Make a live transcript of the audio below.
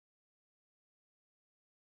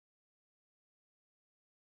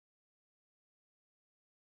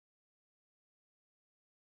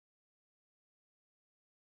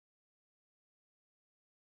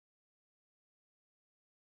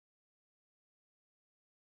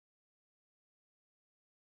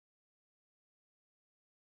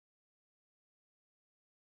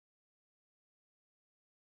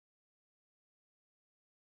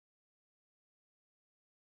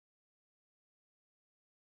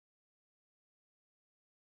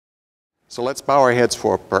So let's bow our heads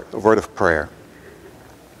for a word of prayer.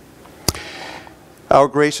 Our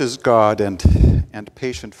gracious God and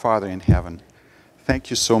patient Father in heaven, thank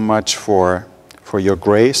you so much for your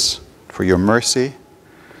grace, for your mercy.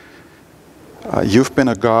 You've been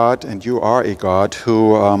a God, and you are a God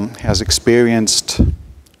who has experienced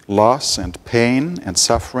loss and pain and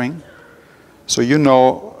suffering. So you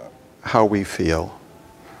know how we feel.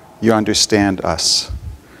 You understand us.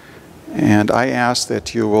 And I ask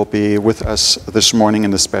that you will be with us this morning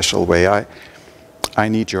in a special way. I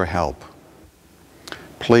need your help.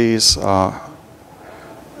 Please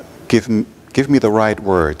give me the right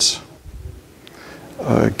words.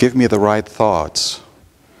 Give me the right thoughts.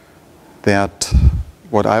 That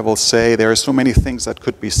what I will say, there are so many things that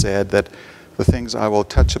could be said, that the things I will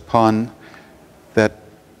touch upon, that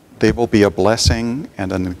they will be a blessing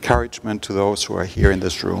and an encouragement to those who are here in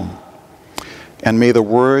this room. And may the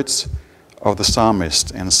words of the psalmist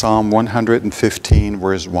in Psalm 115,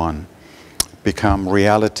 verse 1, become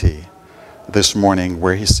reality this morning,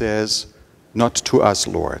 where he says, "Not to us,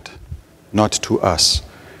 Lord, not to us,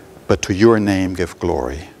 but to your name give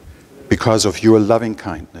glory, because of your loving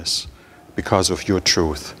kindness, because of your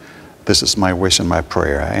truth." This is my wish and my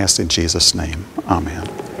prayer. I ask in Jesus' name. Amen.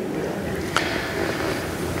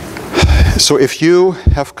 So if you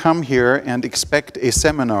have come here and expect a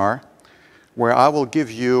seminar where I will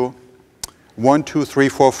give you 1, 2, 3,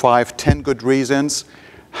 4, 5, 10 good reasons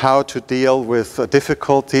how to deal with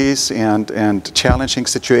difficulties and challenging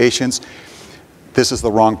situations, this is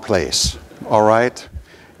the wrong place, all right?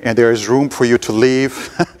 And there is room for you to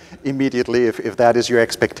leave immediately if that is your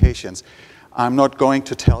expectations. I'm not going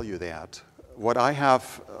to tell you that. What I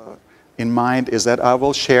have in mind is that I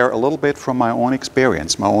will share a little bit from my own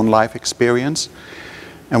experience, my own life experience,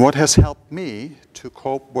 and what has helped me to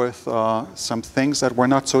cope with some things that were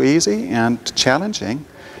not so easy and challenging,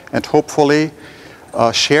 and hopefully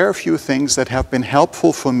share a few things that have been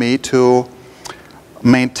helpful for me to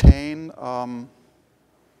maintain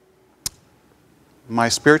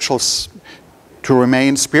to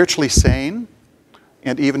remain spiritually sane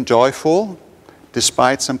and even joyful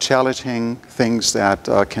despite some challenging things that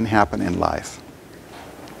can happen in life.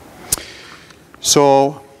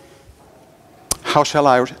 So how shall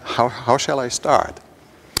I start?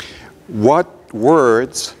 What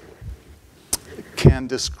words can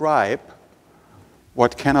describe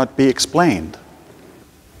what cannot be explained?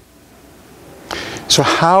 So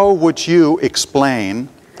how would you explain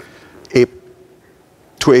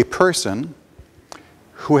to a person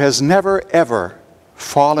who has never ever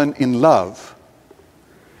fallen in love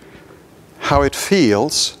how it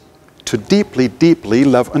feels to deeply, deeply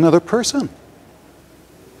love another person?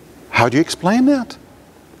 How do you explain that?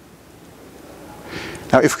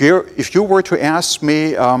 Now, if you were to ask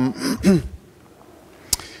me,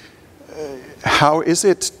 how is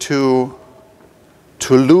it to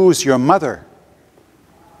lose your mother?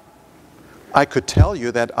 I could tell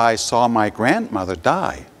you that I saw my grandmother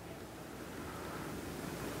die,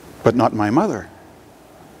 but not my mother.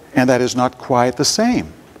 And that is not quite the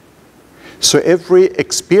same. So every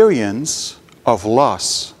experience of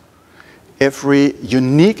loss, every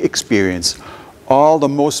unique experience, all the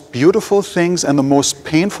most beautiful things and the most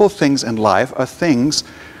painful things in life are things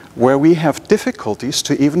where we have difficulties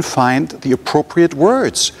to even find the appropriate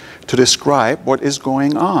words to describe what is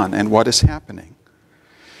going on and what is happening.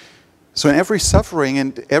 So every suffering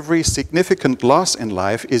and every significant loss in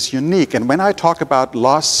life is unique. And when I talk about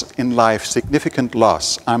loss in life, significant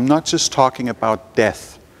loss, I'm not just talking about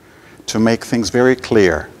death, to make things very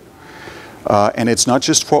clear. And it's not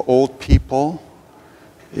just for old people.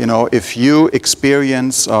 You know, if you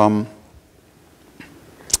experience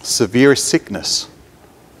severe sickness,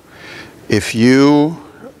 if you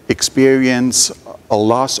experience a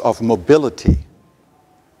loss of mobility,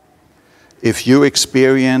 if you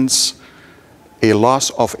experience a loss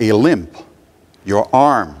of a limb, your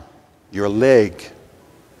arm, your leg,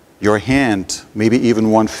 your hand, maybe even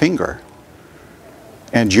one finger,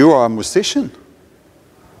 and you are a musician,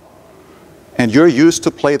 and you're used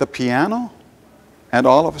to play the piano, and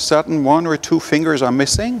all of a sudden 1 or 2 fingers are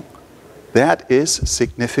missing, that is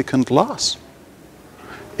significant loss.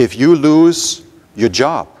 If you lose your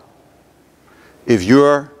job, if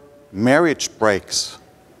your marriage breaks,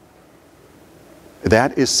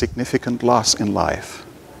 that is significant loss in life.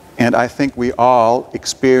 And I think we all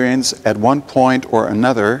experience at one point or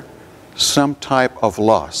another some type of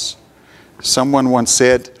loss. Someone once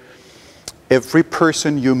said, every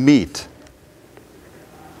person you meet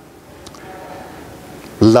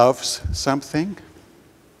loves something,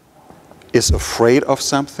 is afraid of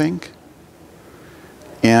something,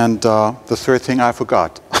 and the third thing I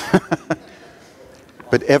forgot.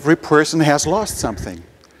 But every person has lost something.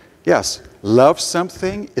 Yes, loves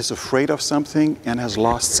something, is afraid of something, and has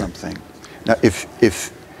lost something. Now,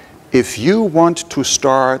 if you want to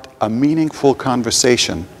start a meaningful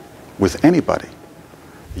conversation with anybody,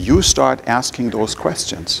 you start asking those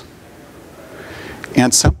questions.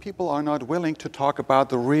 And some people are not willing to talk about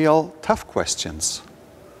the real tough questions.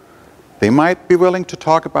 They might be willing to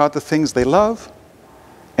talk about the things they love,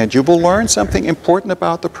 and you will learn something important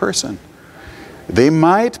about the person. They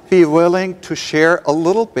might be willing to share a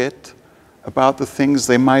little bit about the things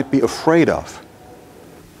they might be afraid of.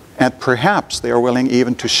 And perhaps they are willing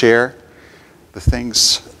even to share the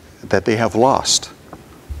things that they have lost.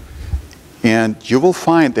 And you will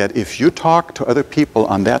find that if you talk to other people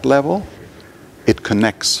on that level, it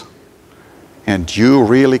connects. And you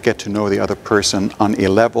really get to know the other person on a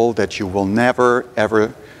level that you will never,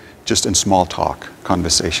 ever, just in small talk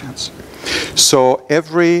conversations. So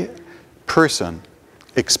every person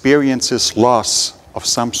experiences loss of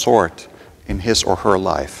some sort in his or her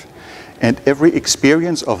life. And every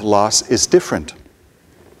experience of loss is different.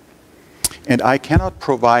 And I cannot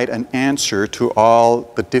provide an answer to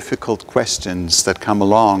all the difficult questions that come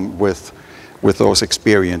along with those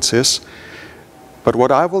experiences. But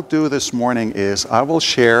what I will do this morning is I will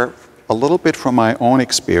share a little bit from my own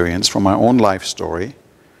experience, from my own life story,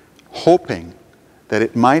 hoping that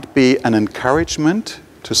it might be an encouragement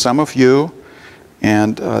to some of you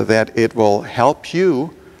and that it will help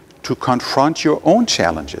you to confront your own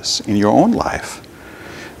challenges in your own life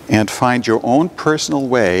and find your own personal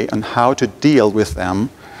way on how to deal with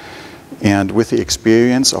them and with the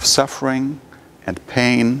experience of suffering and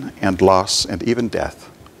pain and loss and even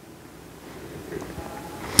death.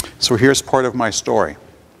 So here's part of my story.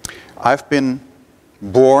 I've been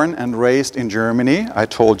born and raised in Germany, I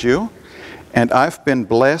told you, and I've been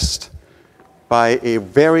blessed by a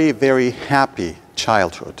very, very happy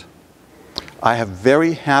childhood. I have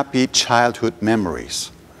very happy childhood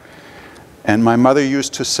memories. And my mother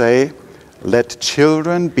used to say, let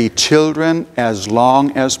children be children as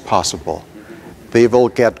long as possible. They will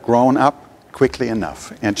get grown up quickly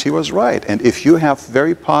enough. And she was right. And if you have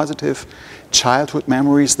very positive childhood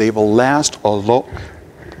memories, they will last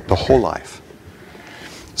the whole life.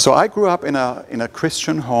 So I grew up in a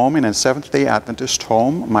Christian home, in a Seventh-day Adventist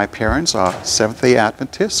home. My parents are Seventh-day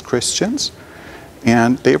Adventist Christians,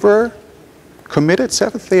 and they were committed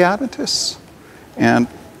Seventh-day Adventists. And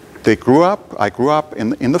I grew up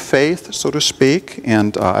in the faith, so to speak,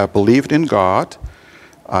 and I believed in God.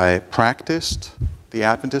 I practiced the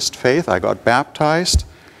Adventist faith. I got baptized.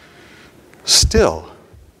 Still,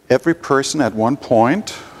 every person at one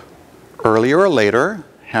point, earlier or later,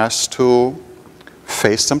 has to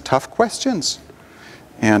face some tough questions.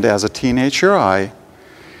 And as a teenager, I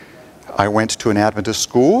went to an Adventist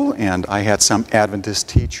school, and I had some Adventist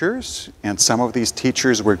teachers, and some of these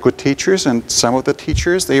teachers were good teachers, and some of the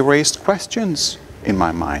teachers, they raised questions in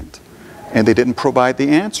my mind. And they didn't provide the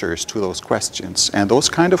answers to those questions. And those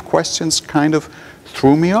kind of questions kind of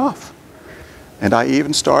threw me off. And I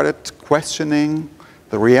even started questioning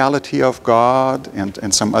the reality of God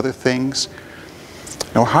and some other things.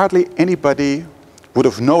 Now, hardly anybody would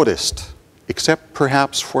have noticed, except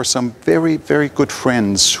perhaps for some very, very good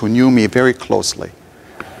friends who knew me very closely.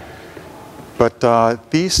 But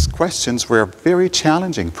these questions were very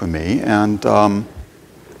challenging for me, and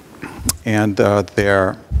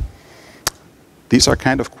these are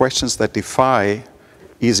kind of questions that defy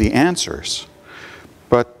easy answers.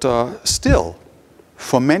 But still,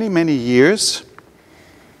 for many, many years,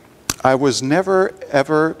 I was never,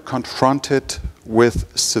 ever confronted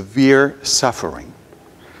with severe suffering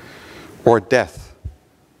or death,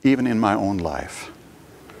 even in my own life.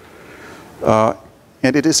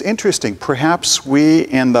 And it is interesting, perhaps we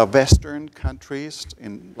in the Western countries,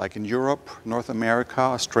 like in Europe, North America,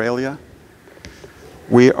 Australia,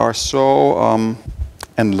 we are so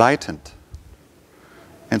enlightened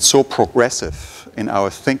and so progressive in our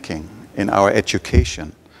thinking, in our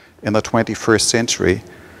education in the 21st century,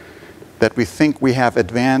 that we think we have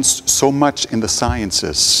advanced so much in the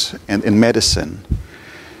sciences and in medicine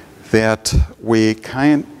that we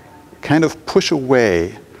kind of push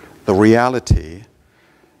away the reality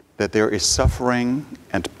that there is suffering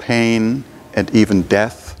and pain and even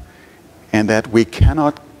death, and that we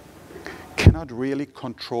cannot really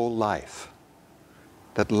control life.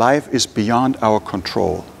 That life is beyond our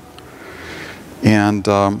control. And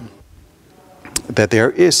that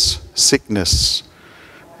there is sickness,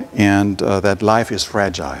 and that life is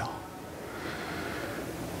fragile.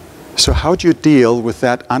 So how do you deal with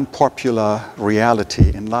that unpopular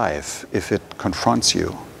reality in life if it confronts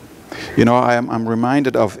you? You know, I'm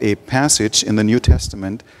reminded of a passage in the New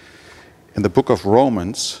Testament, in the book of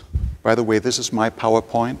Romans. By the way, this is my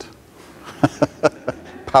PowerPoint,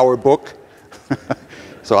 Power book.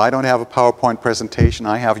 So I don't have a PowerPoint presentation,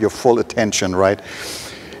 I have your full attention, right?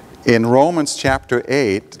 In Romans chapter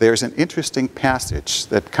 8, there's an interesting passage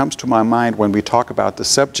that comes to my mind when we talk about the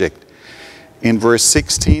subject. In verse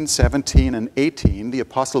 16, 17, and 18, the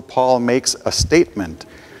Apostle Paul makes a statement.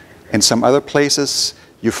 In some other places,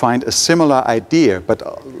 you find a similar idea,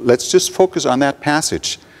 but let's just focus on that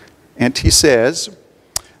passage. And he says,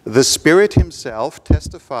 "The Spirit himself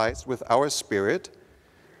testifies with our spirit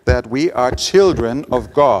that we are children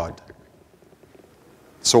of God."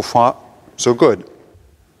 So far, so good.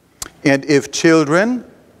 "And if children,"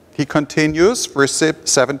 he continues, verse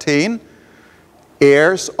 17,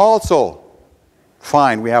 "heirs also."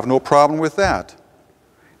 Fine, we have no problem with that.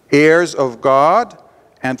 "Heirs of God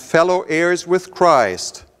and fellow heirs with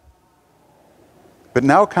Christ." But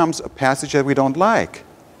now comes a passage that we don't like.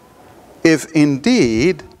 "If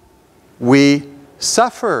indeed we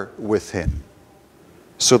suffer with him,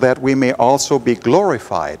 so that we may also be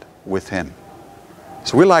glorified with him."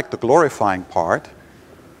 So we like the glorifying part,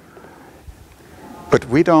 but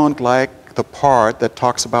we don't like the part that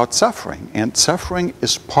talks about suffering. And suffering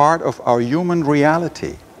is part of our human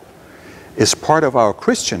reality, is part of our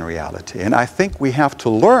Christian reality. And I think we have to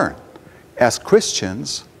learn as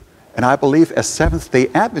Christians, and I believe as Seventh-day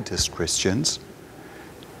Adventist Christians,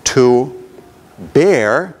 to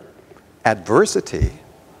bear adversity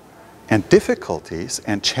and difficulties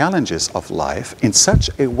and challenges of life in such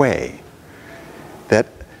a way that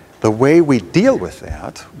the way we deal with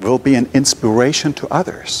that will be an inspiration to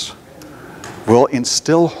others, will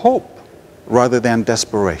instill hope rather than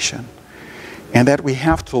desperation, and that we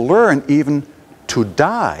have to learn even to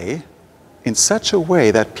die in such a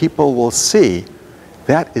way that people will see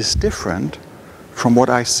that is different from what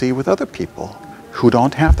I see with other people who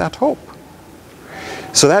don't have that hope.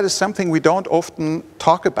 So that is something we don't often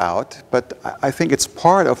talk about, but I think it's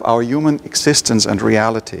part of our human existence and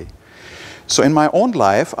reality. So in my own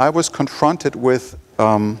life, I was confronted with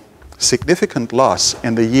significant loss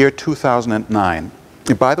in the year 2009.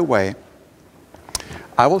 And by the way,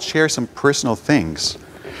 I will share some personal things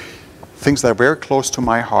that are very close to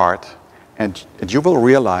my heart, and you will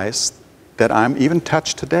realize that I'm even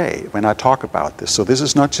touched today when I talk about this. So this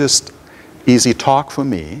is not just easy talk for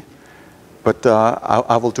me, but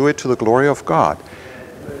I will do it to the glory of God.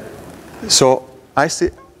 So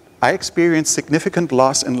I experienced significant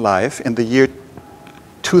loss in life in the year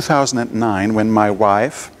 2009 when my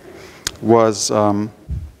wife was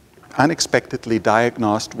unexpectedly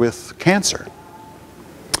diagnosed with cancer.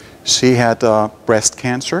 She had breast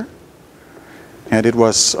cancer, and it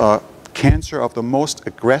was cancer of the most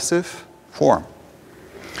aggressive form.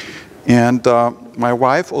 And my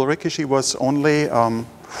wife, Ulrike, she was only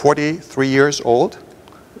 43 years old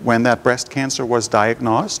when that breast cancer was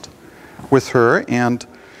diagnosed with her, and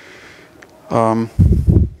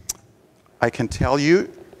I can tell you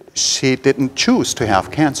she didn't choose to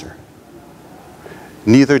have cancer.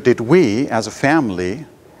 Neither did we as a family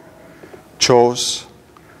chose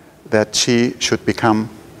that she should become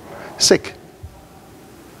sick.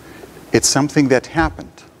 It's something that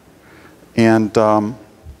happened, and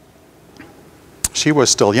she was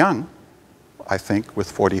still young, I think,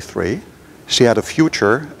 with 43. She had a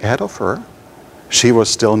future ahead of her. She was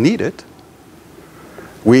still needed.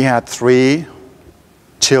 We had 3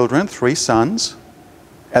 children, 3 sons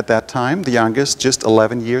at that time. The youngest just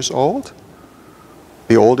 11 years old.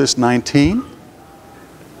 The oldest 19.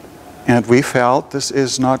 And we felt this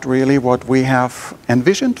is not really what we have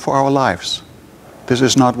envisioned for our lives. This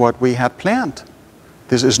is not what we had planned.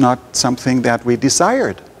 This is not something that we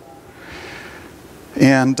desired.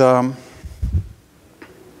 And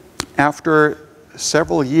after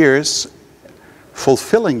several years,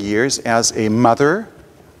 fulfilling years as a mother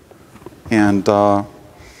and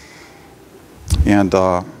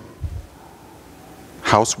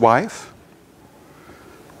housewife,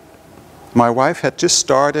 my wife had just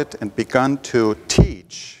started and begun to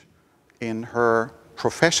teach in her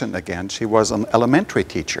profession again. She was an elementary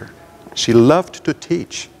teacher. She loved to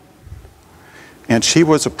teach. And she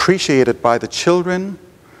was appreciated by the children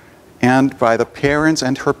and by the parents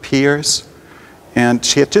and her peers. And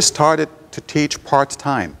she had just started to teach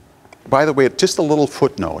part-time. By the way, just a little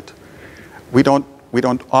footnote. We don't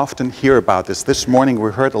often hear about this. This morning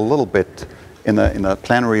we heard a little bit in a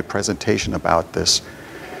plenary presentation about this.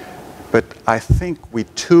 But I think we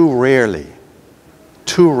too rarely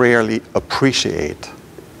appreciate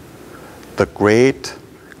the great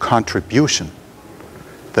contribution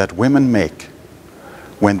that women make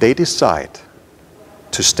when they decide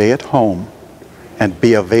to stay at home and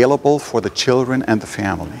be available for the children and the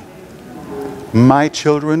family. My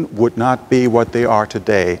children would not be what they are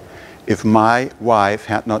today if my wife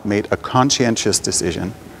had not made a conscientious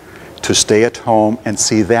decision to stay at home and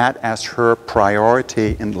see that as her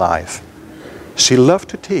priority in life. She loved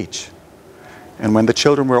to teach. And when the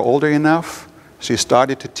children were older enough, she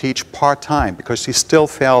started to teach part-time because she still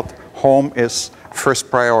felt home is first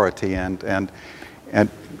priority, and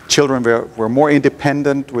children were more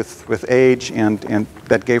independent with age, and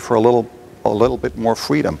that gave her a little bit more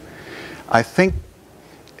freedom. I think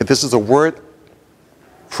this is a word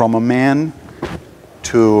from a man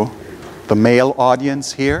to the male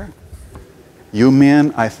audience here. You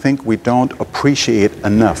men, I think we don't appreciate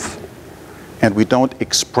enough, and we don't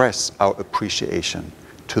express our appreciation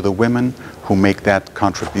to the women who make that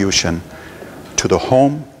contribution to the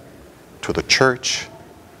home, to the church,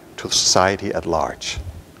 to the society at large.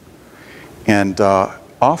 And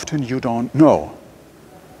often you don't know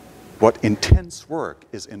what intense work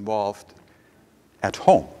is involved at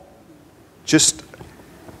home.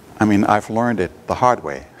 I've learned it the hard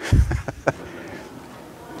way.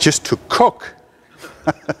 Just to cook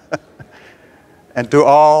and do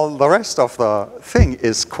all the rest of the thing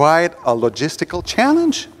is quite a logistical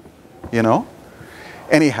challenge, you know?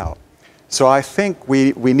 Anyhow, so I think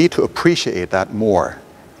we need to appreciate that more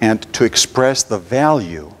and to express the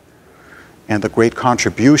value and the great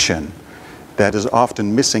contribution that is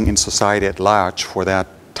often missing in society at large for that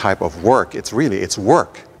type of work. It's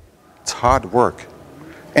work. It's hard work.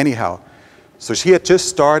 Anyhow, so she had just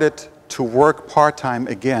started to work part-time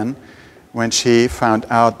again when she found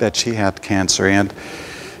out that she had cancer. And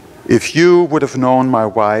if you would have known my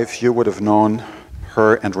wife, you would have known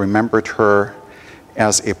her and remembered her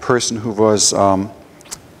as a person who was,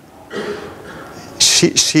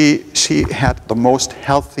 she had the most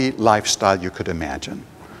healthy lifestyle you could imagine.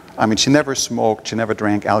 I mean, she never smoked, she never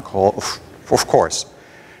drank alcohol, of course.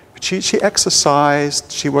 But she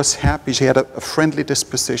exercised, she was happy, she had a friendly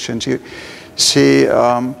disposition, she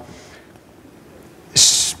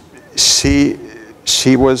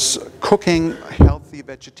was cooking healthy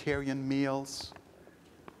vegetarian meals,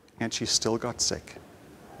 and she still got sick.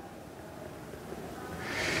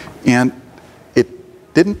 And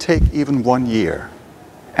it didn't take even 1 year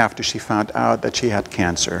after she found out that she had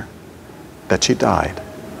cancer that she died.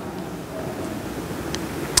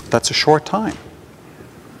 That's a short time.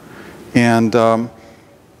 And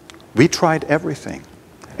we tried everything.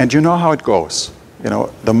 And you know how it goes. You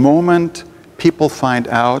know, the moment people find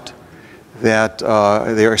out that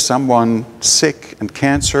there is someone sick and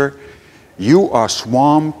cancer, you are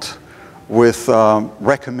swamped with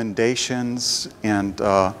recommendations, and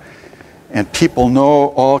people know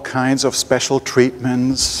all kinds of special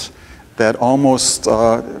treatments that almost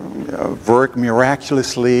work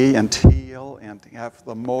miraculously and heal and have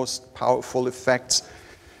the most powerful effects.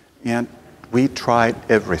 And we tried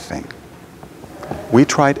everything. We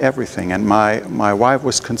tried everything, and my wife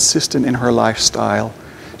was consistent in her lifestyle.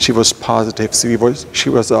 She was positive. She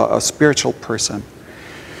was a spiritual person.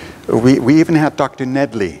 We even had Dr.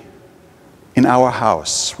 Nedley in our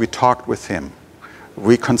house. We talked with him.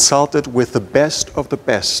 We consulted with the best of the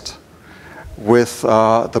best, with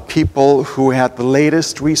the people who had the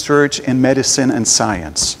latest research in medicine and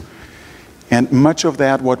science. And much of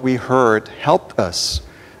that, what we heard, helped us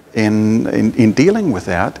in dealing with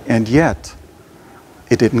that, and yet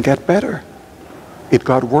it didn't get better. It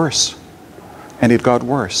got worse, and it got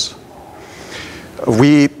worse.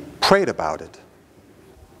 We prayed about it.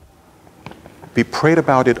 We prayed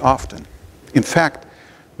about it often. In fact,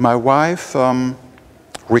 my wife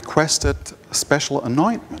requested a special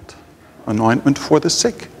anointment for the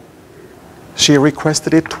sick. She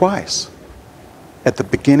requested it twice, at the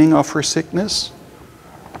beginning of her sickness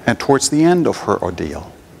and towards the end of her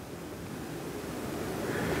ordeal.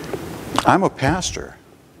 I'm a pastor.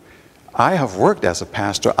 I have worked as a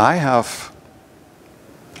pastor. I've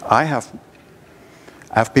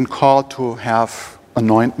been called to have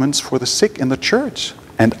anointments for the sick in the church,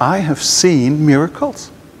 and I have seen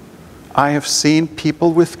miracles. I have seen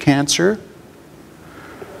people with cancer,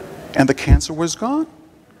 and the cancer was gone.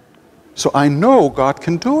 So I know God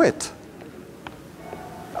can do it.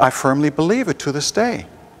 I firmly believe it to this day.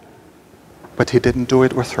 But He didn't do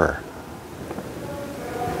it with her.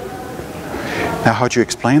 Now, how do you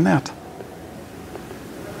explain that?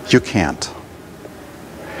 You can't.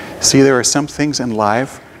 See, there are some things in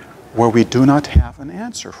life where we do not have an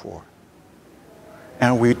answer for.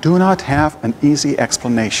 And we do not have an easy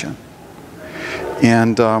explanation.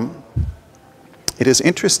 And it is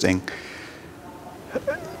interesting.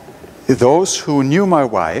 Those who knew my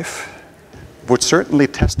wife would certainly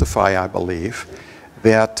testify, I believe,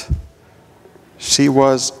 that she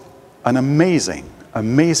was an amazing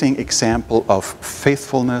example of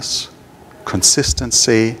faithfulness,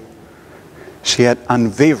 consistency. She had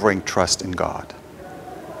unwavering trust in God.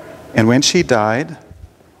 And when she died,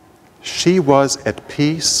 she was at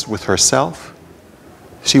peace with herself.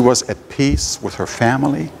 She was at peace with her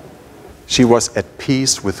family. She was at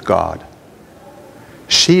peace with God.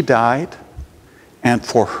 She died, and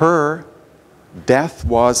for her, death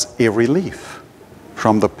was a relief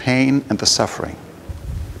from the pain and the suffering.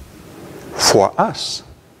 For us,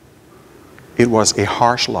 it was a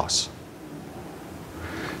harsh loss.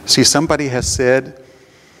 See, somebody has said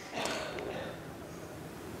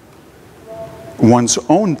one's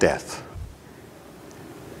own death,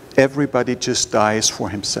 everybody just dies for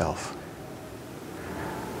himself.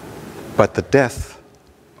 But the death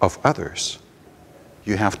of others,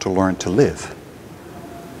 you have to learn to live.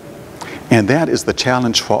 And that is the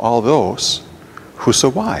challenge for all those who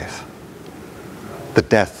survive the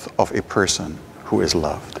death of a person who is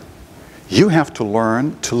loved. You have to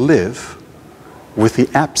learn to live with the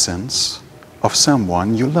absence of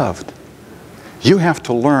someone you loved. You have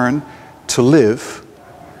to learn to live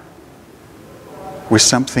with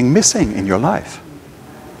something missing in your life.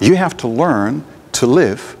 You have to learn to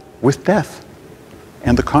live with death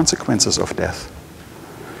and the consequences of death.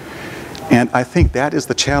 And I think that is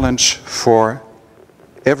the challenge for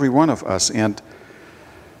every one of us. And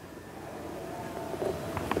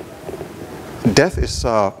death is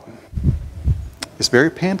very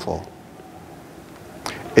painful.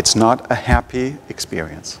 It's not a happy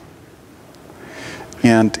experience.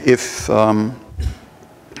 And if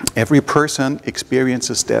every person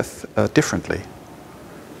experiences death differently,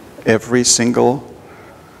 every single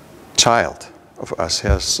child of us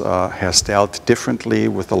has dealt differently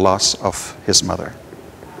with the loss of his mother.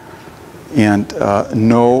 And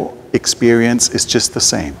no experience is just the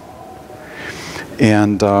same.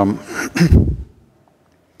 And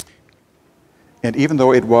and even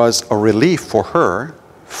though it was a relief for her,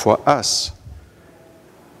 for us,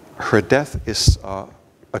 her death is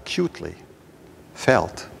acutely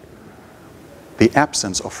felt. The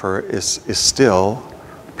absence of her is still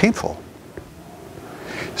painful.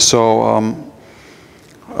 So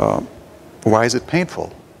why is it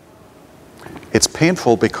painful? It's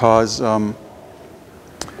painful because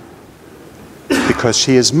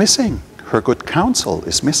she is missing. Her good counsel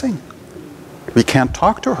is missing. We can't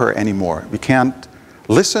talk to her anymore. We can't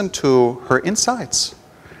listen to her insights.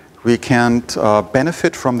 We can't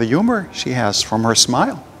benefit from the humor she has, from her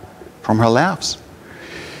smile, from her laughs.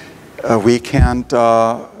 We can't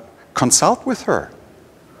consult with her.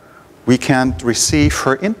 We can't receive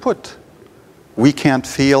her input. We can't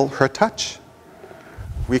feel her touch.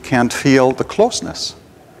 We can't feel the closeness.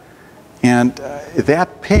 And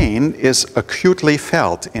that pain is acutely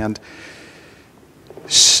felt. And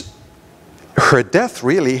her death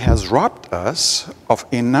really has robbed us of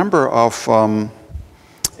a number of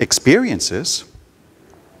experiences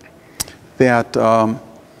that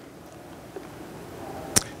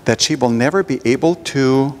that she will never be able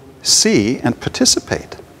to see and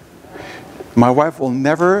participate. My wife will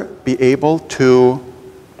never be able to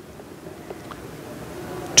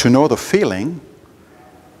know the feeling,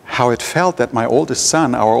 how it felt that my oldest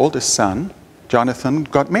son, our oldest son, Jonathan,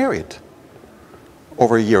 got married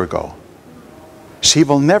over a year ago. She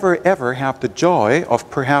will never ever have the joy of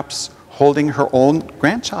perhaps holding her own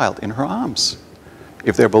grandchild in her arms,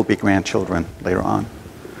 if there will be grandchildren later on.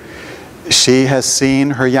 She has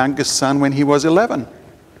seen her youngest son when he was 11.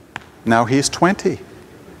 Now he's 20.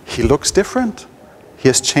 He looks different. He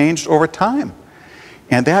has changed over time.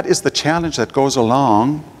 And that is the challenge that goes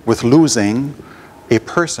along with losing a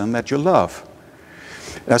person that you love.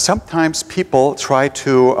 Now, sometimes people try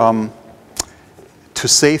to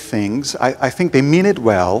say things. I think they mean it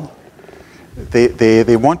well.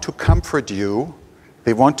 They want to comfort you.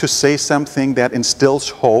 They want to say something that instills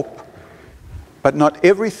hope. But not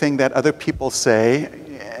everything that other people say,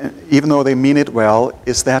 even though they mean it well,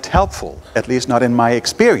 is that helpful, at least not in my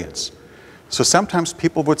experience. So sometimes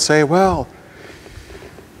people would say, well,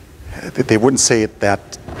 they wouldn't say it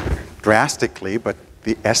that drastically, but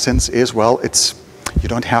the essence is, well, you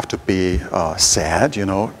don't have to be sad, you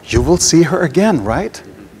know. You will see her again, right?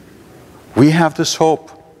 We have this hope,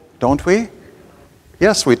 don't we?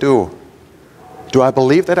 Yes, we do. Do I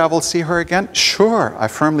believe that I will see her again? Sure, I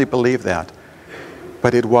firmly believe that.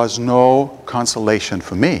 But it was no consolation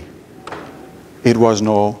for me. It was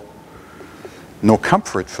no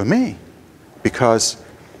comfort for me, because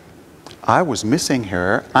I was missing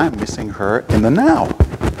her. I'm missing her in the now.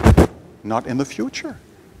 not in the future.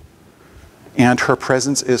 And her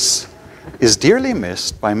presence is dearly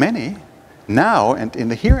missed by many now and in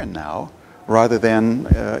the here and now, rather than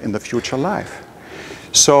in the future life.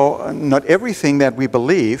 So not everything that we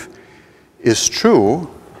believe is true.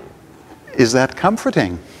 Is that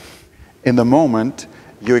comforting in the moment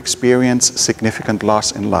you experience significant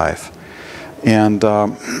loss in life? And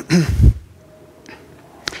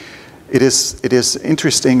it is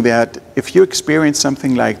interesting that if you experience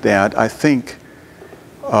something like that, I think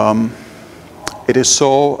it is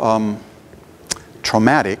so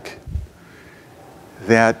traumatic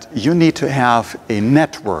that you need to have a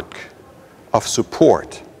network of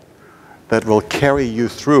support that will carry you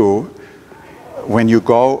through when you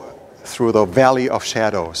go through the valley of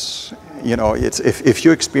shadows. You know, if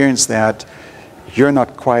you experience that, you're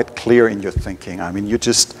not quite clear in your thinking. I mean, you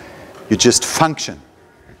just function.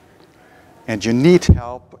 And you need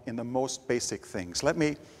help in the most basic things. Let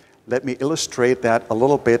me illustrate that a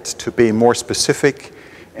little bit to be more specific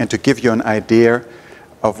and to give you an idea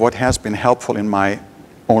of what has been helpful in my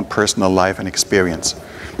own personal life and experience.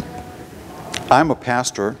 I'm a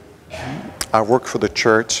pastor. I work for the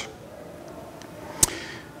church.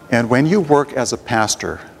 And when you work as a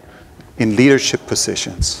pastor in leadership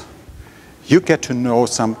positions, you get to know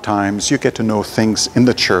things in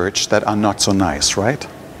the church that are not so nice, right?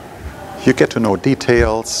 You get to know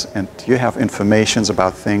details and you have informations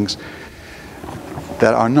about things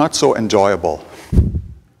that are not so enjoyable.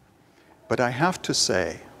 But I have to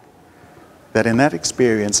say that in that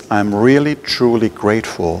experience, I'm really, truly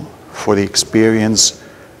grateful for the experience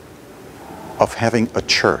of having a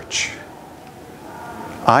church.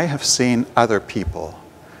 I have seen other people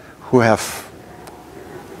who have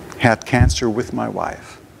had cancer with my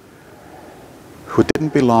wife, who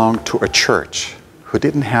didn't belong to a church, who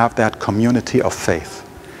didn't have that community of faith,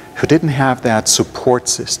 who didn't have that support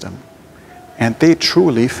system. And they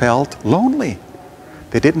truly felt lonely.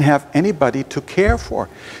 They didn't have anybody to care for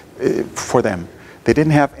them. They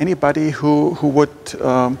didn't have anybody who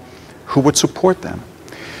would support them.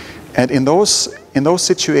 And in those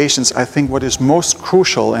situations, I think what is most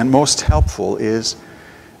crucial and most helpful is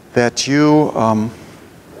that you are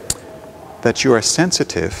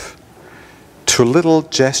sensitive to little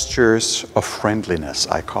gestures of friendliness,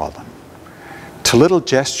 I call them, to little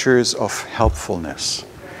gestures of helpfulness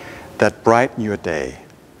that brighten your day,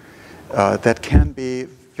 that can be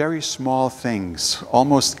very small things,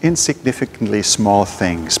 almost insignificantly small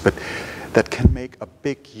things, but that can make a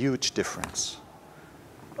big, huge difference.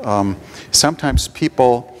 Sometimes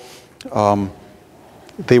people,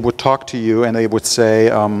 they would talk to you and they would say,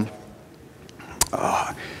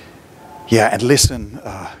 yeah, and listen,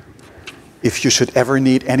 if you should ever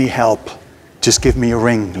need any help, just give me a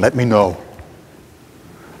ring, let me know.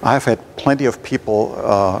 I've had plenty of people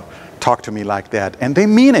talk to me like that, and they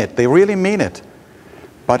mean it, they really mean it.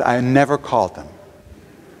 But I never called them.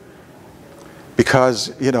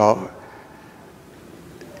 Because, you know,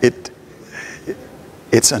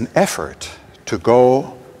 it's an effort to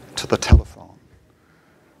go to the telephone,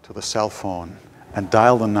 to the cell phone, and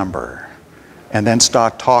dial the number, and then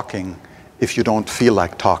start talking if you don't feel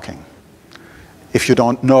like talking, if you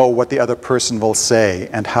don't know what the other person will say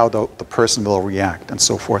and how the person will react and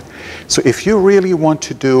so forth. So if you really want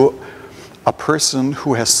to do a person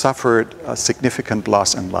who has suffered a significant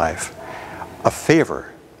loss in life a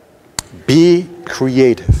favor, be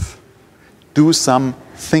creative, do some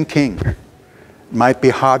thinking. It might be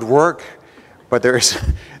hard work, but there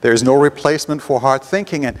is no replacement for hard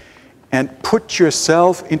thinking. And put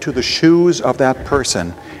yourself into the shoes of that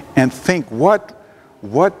person and think what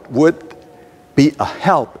would be a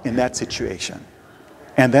help in that situation.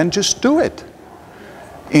 And then just do it.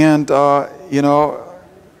 And, you know,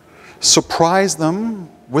 surprise them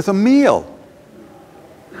with a meal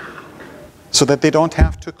so that they don't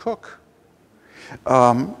have to cook.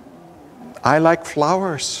 I like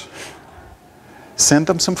flowers. Send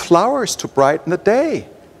them some flowers to brighten the day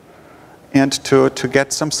and to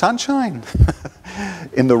get some sunshine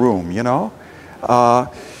in the room, you know.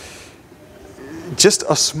 Just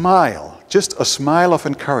a smile of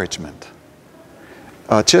encouragement,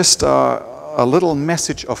 just a little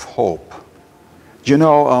message of hope. You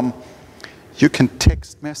know, you can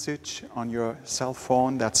text message on your cell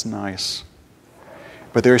phone, that's nice.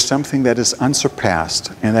 But there is something that is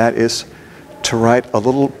unsurpassed, and that is to write a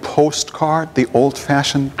little postcard the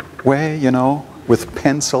old-fashioned way, you know, with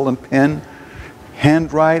pencil and pen,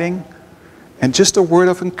 handwriting, and just a word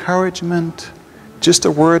of encouragement, just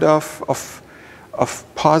a word of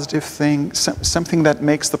positive thing, something that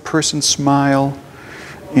makes the person smile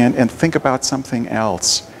and think about something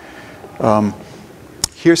else.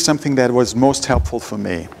 here's something that was most helpful for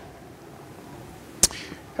me.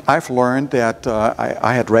 I've learned that,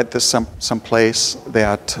 I had read this someplace,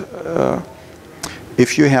 that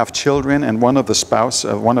if you have children and one of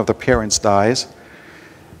the parents dies,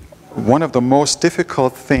 one of the most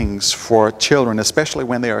difficult things for children, especially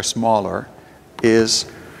when they are smaller, is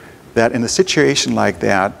that in a situation like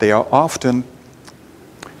that, they are often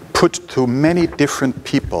put to many different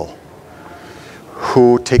people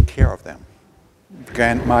who take care of them.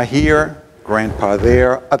 Grandma here, grandpa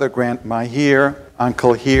there, other grandma here,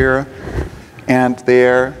 uncle here, aunt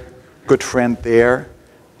there, good friend there.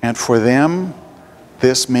 And for them,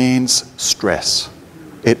 this means stress.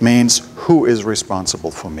 It means, who is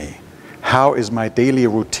responsible for me? How is my daily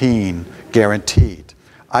routine guaranteed?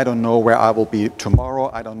 I don't know where I will be tomorrow.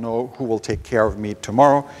 I don't know who will take care of me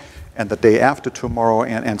tomorrow and the day after tomorrow,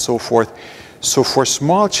 and so forth. So for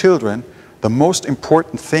small children, the most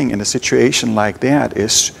important thing in a situation like that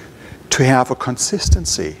is to have a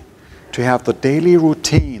consistency, to have the daily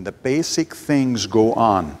routine, the basic things go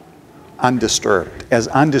on undisturbed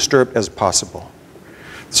as possible.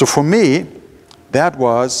 So for me, that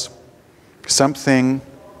was something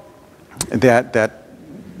that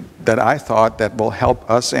I thought that will help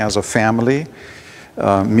us as a family,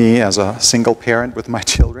 me as a single parent with my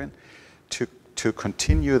children, to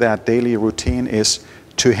continue that daily routine, is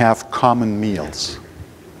to have common meals.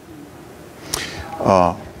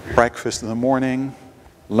 Breakfast in the morning,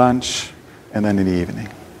 lunch, and then in the evening.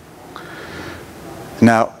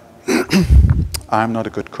 Now, I'm not a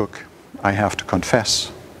good cook. I have to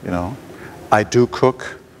confess, you know. I do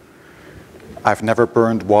cook. I've never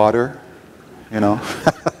burned water, you know.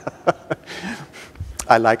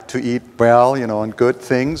 I like to eat well, you know, and good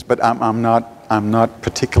things, but I'm not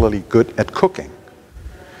particularly good at cooking.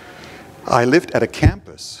 I lived at a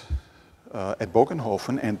campus at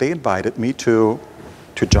Bogenhofen, and they invited me to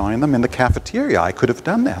join them in the cafeteria. I could have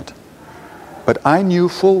done that. But I knew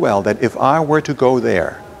full well that if I were to go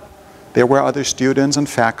there were other students and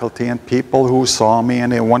faculty and people who saw me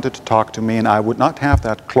and they wanted to talk to me, and I would not have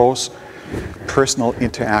that close personal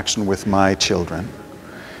interaction with my children.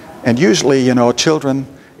 And usually, you know, children,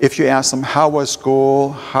 if you ask them, how was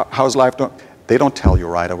school, how's life doing, they don't tell you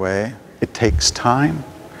right away. It takes time,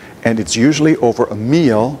 and it's usually over a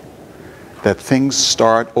meal that things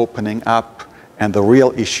start opening up and the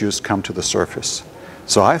real issues come to the surface.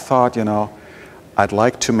 So I thought, you know, I'd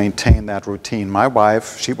like to maintain that routine. My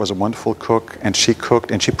wife, she was a wonderful cook, and she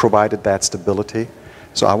cooked and she provided that stability.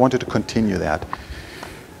 So I wanted to continue that.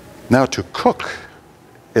 Now, to cook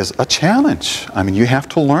is a challenge. I mean, you have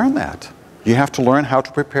to learn that. You have to learn how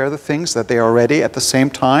to prepare the things that they are ready at the same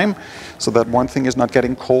time, so that one thing is not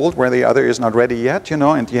getting cold where the other is not ready yet, you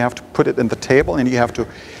know, and you have to put it in the table, and you have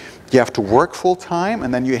to work full time,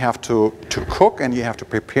 and then you have to cook, and you have to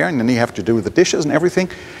prepare, and then you have to do the dishes and everything.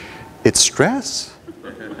 It's stress.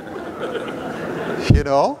 You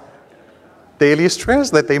know? Daily stress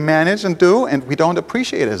that they manage and do, and we don't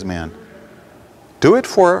appreciate as men. Do it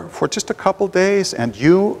for just a couple days, and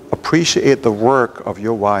you appreciate the work of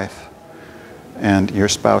your wife and your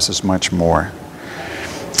spouses much more.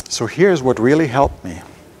 So here's what really helped me.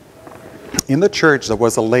 In the church, there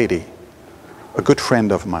was a lady, a good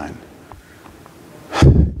friend of mine,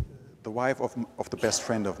 the wife of the best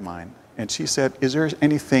friend of mine. And she said, is there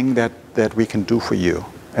anything that we can do for you?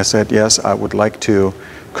 I said, yes, I would like to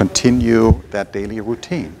continue that daily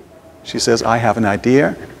routine. She says, I have an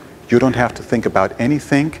idea. You don't have to think about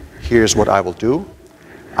anything. Here's what I will do.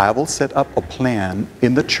 I will set up a plan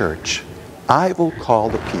in the church. I will call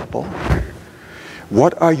the people.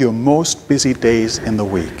 What are your most busy days in the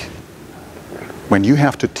week? When you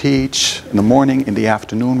have to teach in the morning, in the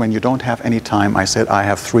afternoon, when you don't have any time, I said, I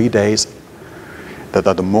have 3 days that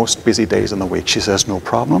are the most busy days in the week. She says, no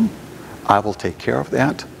problem. I will take care of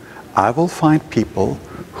that. I will find people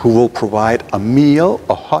who will provide a meal,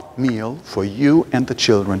 a hot meal for you and the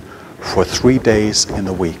children for 3 days in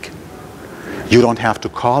the week. You don't have to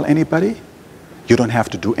call anybody. You don't have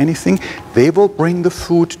to do anything. They will bring the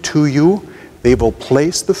food to you. They will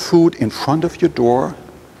place the food in front of your door.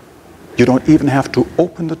 You don't even have to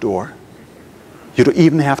open the door. You don't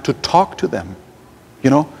even have to talk to them. You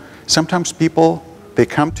know, sometimes people, they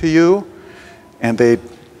come to you and they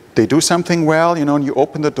do something well, you know, and you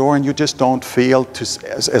open the door and you just don't feel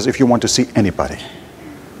as if you want to see anybody.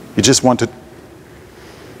 You just want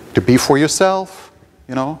to be for yourself,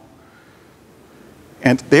 you know.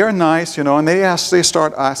 And they're nice, you know, and they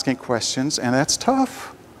start asking questions, and that's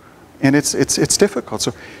tough. And it's difficult.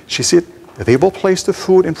 So she said, they will place the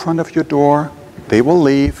food in front of your door. They will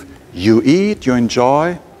leave. You eat, you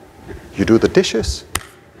enjoy, you do the dishes,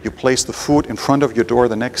 You place the food in front of your door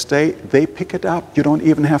the next day. They pick it up. You don't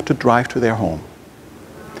even have to drive to their home.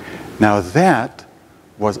 Now that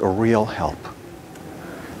was a real help.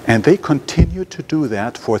 And they continued to do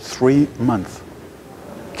that for 3 months.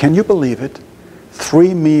 Can you believe it?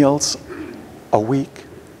 3 meals a week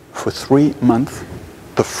for 3 months.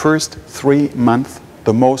 The first 3 months,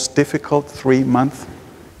 the most difficult 3 months.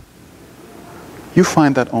 You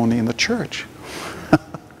find that only in the church.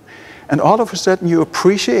 And all of a sudden you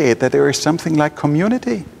appreciate that there is something like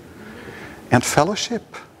community and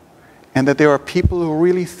fellowship, and that there are people who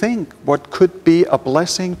really think what could be a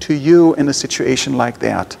blessing to you in a situation like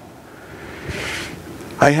that.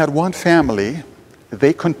 I had one family,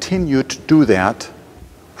 they continued to do that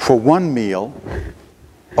for 1 meal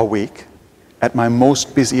a week at my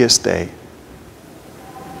most busiest day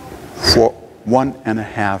for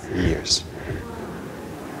 1.5 years.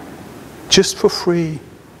 Just for free,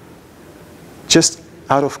 just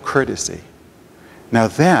out of courtesy. Now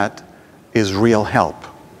that is real help.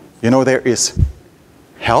 You know, there is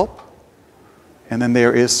help, and then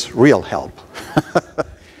there is real help.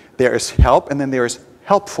 There is help, and then there is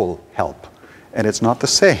helpful help. And it's not the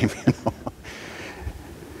same, you know.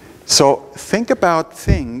 So think about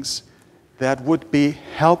things that would be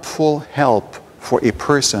helpful help for a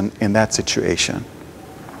person in that situation.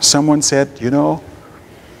 Someone said, you know,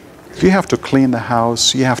 you have to clean the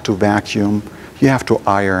house, you have to vacuum, you have to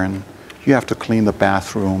iron, you have to clean the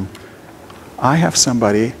bathroom. I have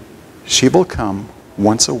somebody, she will come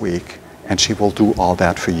once a week and she will do all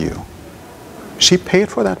that for you. She paid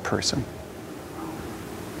for that person.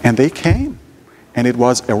 And they came. And it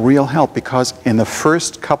was a real help, because in the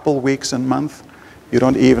first couple weeks and months, you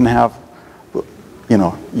don't even have, you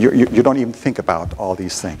know, you don't even think about all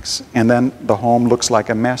these things. And then the home looks like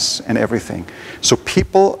a mess and everything. So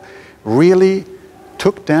people really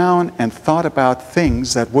took down and thought about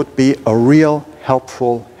things that would be a real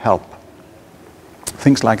helpful help.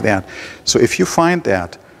 Things like that. So if you find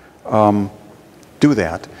that, do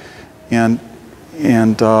that. And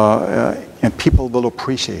people will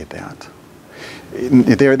appreciate that.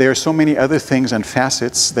 There are so many other things and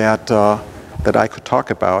facets that that I could talk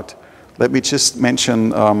about. Let me just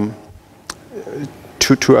mention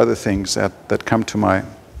two other things that come to my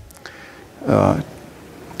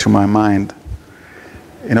mind.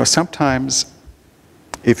 You know, sometimes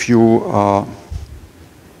if you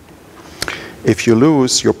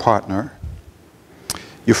lose your partner,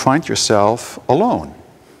 you find yourself alone.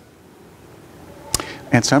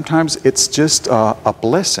 And sometimes it's just a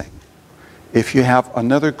blessing if you have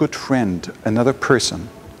another good friend, another person,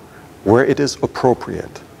 where it is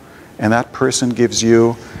appropriate, and that person gives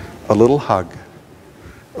you a little hug,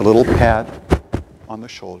 a little pat on the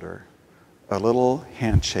shoulder, a little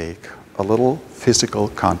handshake, a little physical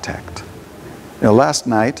contact. You know, last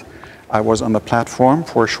night I was on the platform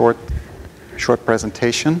for a short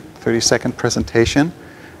presentation, 30-second presentation,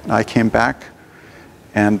 and I came back,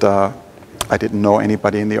 and I didn't know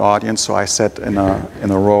anybody in the audience, so I sat in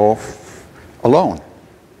a row alone.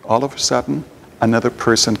 All of a sudden, another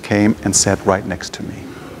person came and sat right next to me.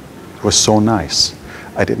 It was so nice.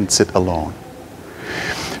 I didn't sit alone.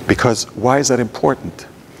 Because why is that important?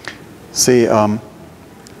 See,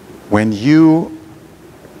 when you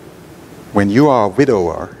are a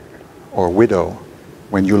widower or widow,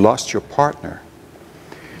 when you lost your partner,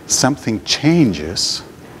 something changes.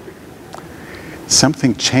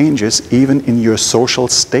 Something changes even in your social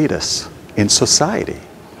status in society.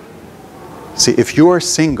 See, if you are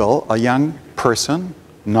single, a young person,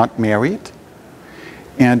 not married,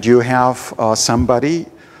 and you have somebody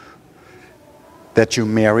that you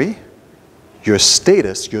marry, your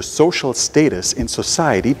status, your social status in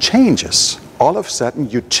society changes. All of a sudden,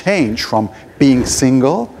 you change from being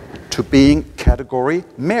single to being category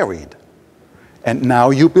married. And now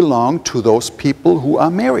you belong to those people who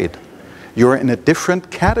are married. You're in a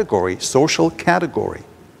different category, social category.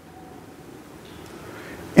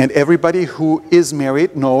 And everybody who is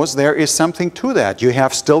married knows there is something to that. You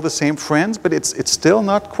have still the same friends, but it's still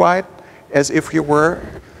not quite as if you were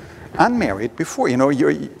unmarried before. You know,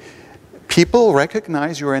 people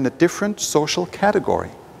recognize you're in a different social category.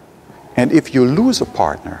 And if you lose a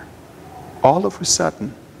partner, all of a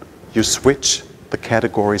sudden you switch the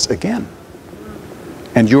categories again.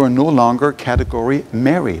 And you are no longer category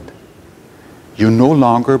married. You no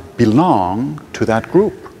longer belong to that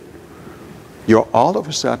group. You're all of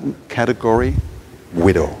a sudden category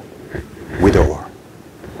widower.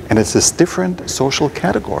 And it's this different social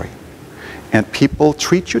category. And people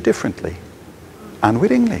treat you differently,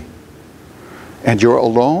 unwittingly. And you're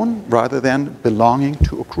alone rather than belonging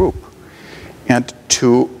to a group. And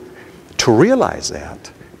to realize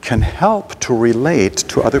that, can help to relate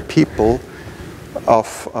to other people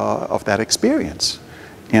of that experience.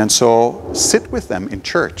 And so sit with them in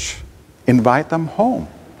church. Invite them home,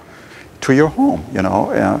 to your home, you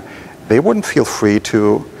know. They wouldn't feel free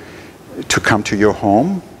to come to your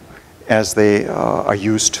home as they are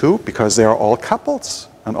used to, because they are all couples.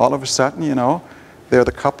 And all of a sudden, you know, they're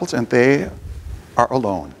the couples and they are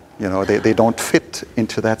alone. You know, they don't fit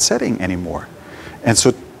into that setting anymore. And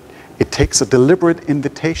so it takes a deliberate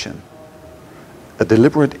invitation, a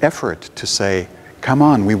deliberate effort to say, come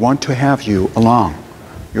on, we want to have you along.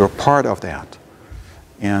 You're a part of that.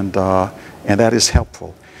 And that is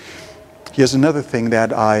helpful. Here's another thing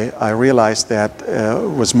that I realized that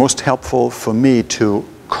was most helpful for me to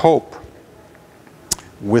cope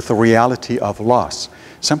with the reality of loss.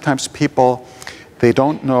 Sometimes people, they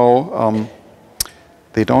don't know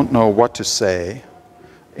what to say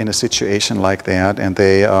in a situation like that, and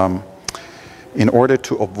they, in order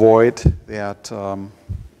to avoid that, to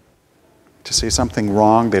say something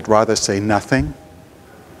wrong, they'd rather say nothing.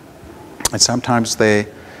 And sometimes they,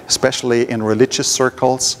 especially in religious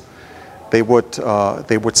circles, they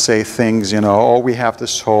would say things, you know, oh, we have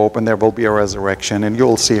this hope and there will be a resurrection and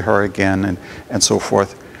you'll see her again, and so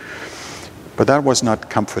forth. But that was not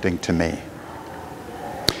comforting to me.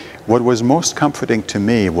 What was most comforting to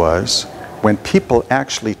me was when people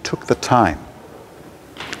actually took the time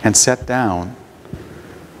and sat down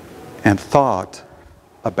and thought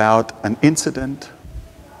about an incident,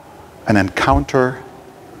 an encounter,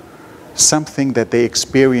 something that they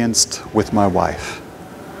experienced with my wife,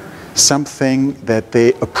 something that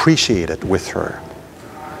they appreciated with her,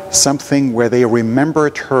 something where they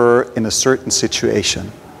remembered her in a certain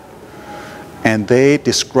situation, and they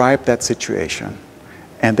described that situation,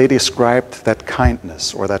 and they described that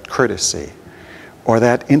kindness or that courtesy or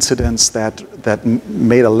that incident that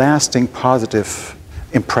made a lasting positive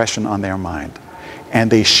impression on their mind,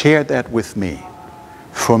 and they shared that with me.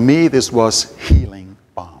 For me, this was healing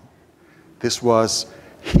balm. This was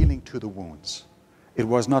healing to the wounds. It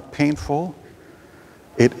was not painful.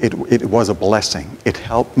 It was a blessing. It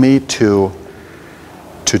helped me to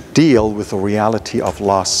deal with the reality of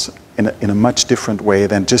loss in a much different way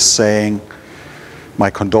than just saying my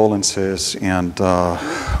condolences and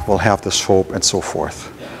we'll have this hope and so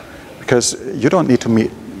forth. Because you don't need to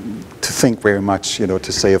think very much, you know,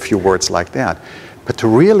 to say a few words like that. But to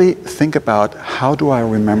really think about, how do I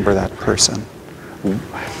remember that person?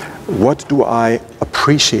 What do I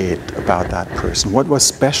appreciate about that person? What was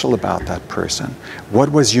special about that person? What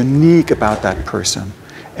was unique about that person?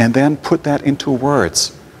 And then put that into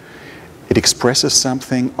words. It expresses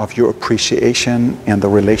something of your appreciation and the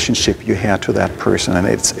relationship you had to that person. And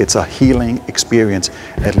it's a healing experience,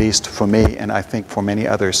 at least for me, and I think for many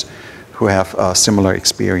others who have similar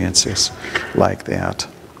experiences like that.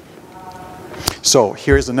 So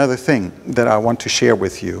here's another thing that I want to share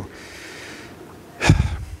with you.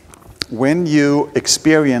 When you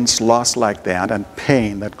experience loss like that and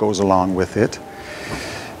pain that goes along with it,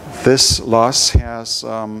 this loss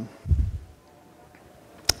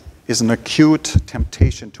is an acute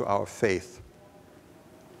temptation to our faith.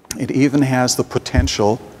 It even has the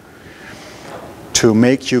potential to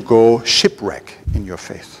make you go shipwreck in your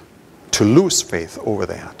faith, to lose faith over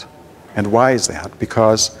that. And why is that?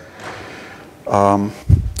 Because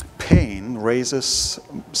pain raises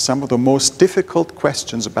some of the most difficult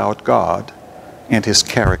questions about God and His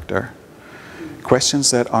character,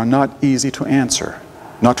 questions that are not easy to answer,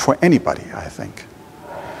 not for anybody, I think.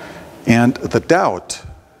 And the doubt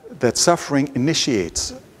that suffering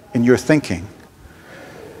initiates in your thinking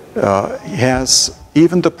has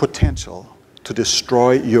even the potential to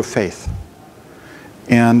destroy your faith.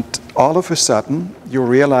 And all of a sudden, you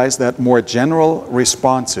realize that more general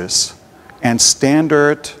responses and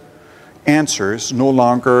standard answers no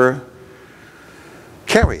longer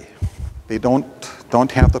carry. They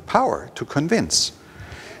don't have the power to convince.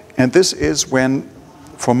 And this is when,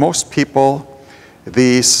 for most people,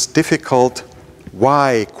 these difficult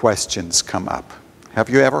why questions come up. Have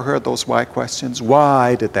you ever heard those why questions?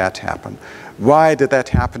 Why did that happen? Why did that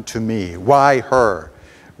happen to me? Why her?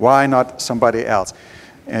 Why not somebody else?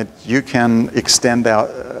 And you can extend out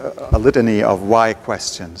a litany of why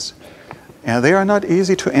questions. And they are not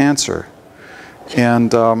easy to answer.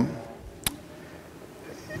 And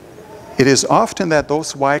it is often that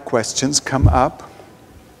those why questions come up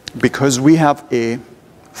because we have a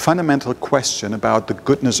fundamental question about the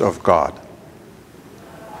goodness of God.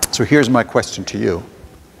 So here's my question to you.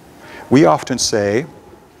 We often say,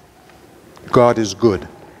 God is good.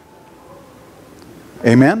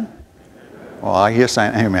 Amen? Well, I hear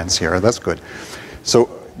some amens here. That's good. So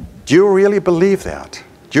do you really believe that?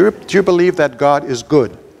 Do you believe that God is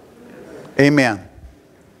good? Amen.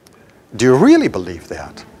 Do you really believe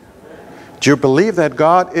that? Do you believe that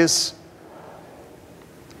God is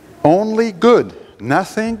only good,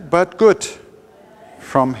 nothing but good,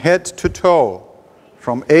 from head to toe,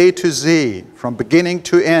 from A to Z, from beginning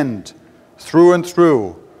to end, through and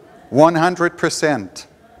through, 100%,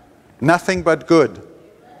 nothing but good?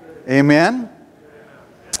 Amen?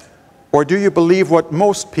 Or do you believe what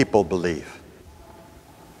most people believe?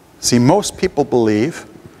 See, most people believe,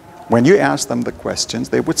 when you ask them the questions,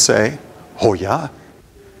 they would say, oh yeah,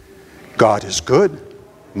 God is good,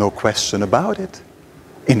 no question about it.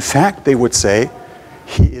 In fact, they would say,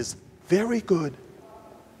 He is very good.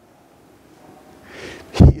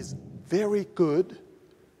 He is very good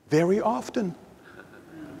very often,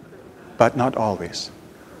 but not always.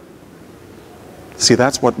 See,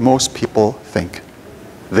 that's what most people think.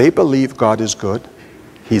 They believe God is good.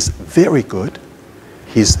 He's very good.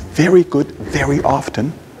 He's very good very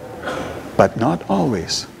often, but not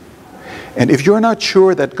always. And if you're not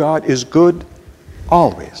sure that God is good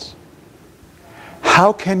always,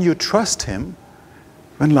 how can you trust Him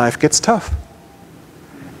when life gets tough?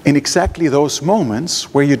 In exactly those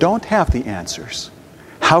moments where you don't have the answers,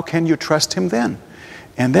 how can you trust Him then?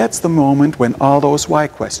 And that's the moment when all those why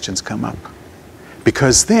questions come up.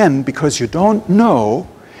 Because then, because you don't know,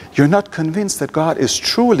 you're not convinced that God is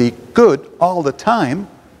truly good all the time,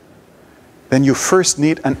 then you first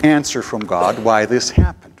need an answer from God why this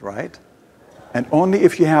happened, right? And only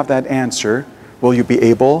if you have that answer will you be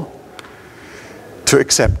able to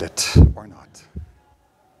accept it or not.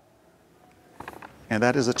 And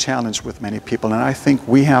that is a challenge with many people. And I think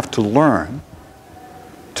we have to learn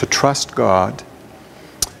to trust God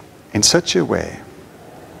in such a way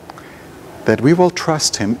that we will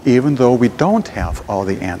trust Him even though we don't have all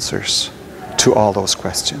the answers to all those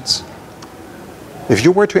questions. If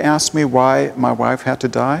you were to ask me why my wife had to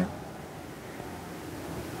die,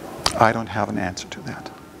 I don't have an answer to that.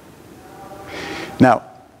 Now,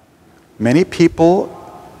 many people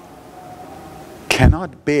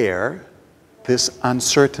cannot bear this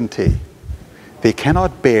uncertainty. They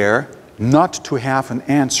cannot bear not to have an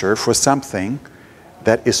answer for something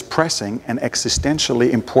that is pressing and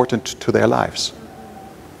existentially important to their lives.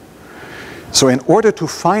 So in order to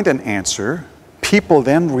find an answer, people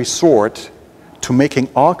then resort to making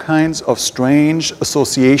all kinds of strange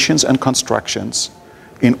associations and constructions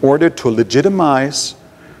in order to legitimize,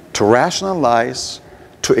 to rationalize,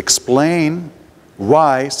 to explain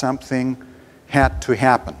why something had to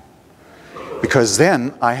happen. Because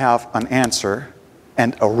then I have an answer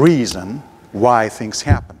and a reason why things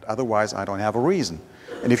happened. Otherwise, I don't have a reason.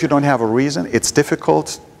 And if you don't have a reason, it's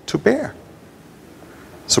difficult to bear.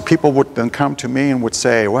 So people would then come to me and would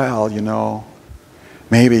say, well, you know,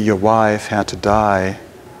 maybe your wife had to die.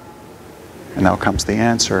 And now comes the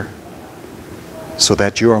answer. So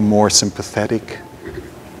that you are more sympathetic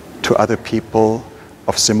to other people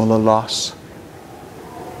of similar loss.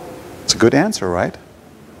 It's a good answer, right?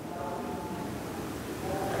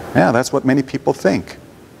 Yeah, that's what many people think.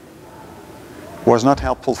 Was not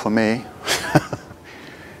helpful for me.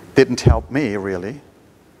 Didn't help me, really.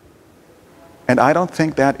 And I don't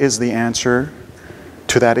think that is the answer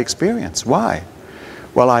to that experience. Why?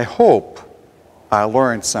 Well, I hope I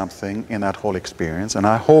learned something in that whole experience, and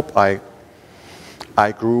I hope I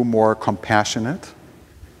grew more compassionate.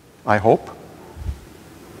 I hope.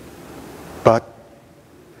 But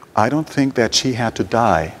I don't think that she had to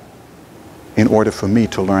die in order for me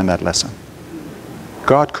to learn that lesson.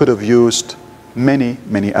 God could have used many,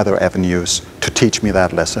 many other avenues to teach me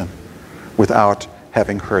that lesson without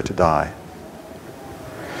having her to die.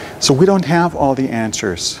 So we don't have all the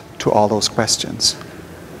answers to all those questions.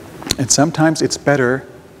 And sometimes it's better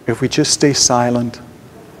if we just stay silent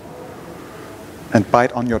and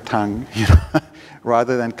bite on your tongue, you know,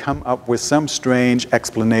 rather than come up with some strange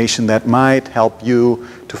explanation that might help you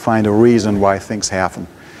to find a reason why things had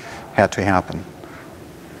to happen.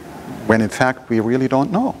 When in fact we really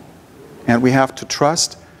don't know. And we have to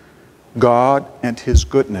trust God and His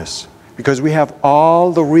goodness, because we have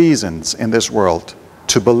all the reasons in this world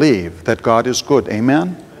to believe that God is good.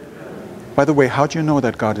 Amen? By the way, how do you know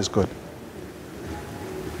that God is good?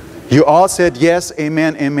 You all said yes,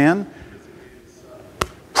 amen, amen.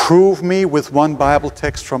 Prove me with one Bible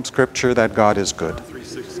text from Scripture that God is good.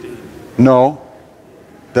 3:16. No,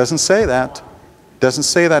 doesn't say that. Doesn't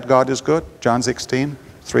say that God is good. John 16,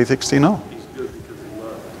 3:16, no. He's good because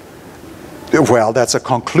He loves. Well, that's a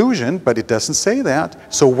conclusion, but it doesn't say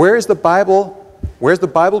that. So where's the Bible? Where's the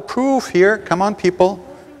Bible proof here? Come on, people.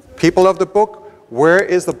 People of the book, where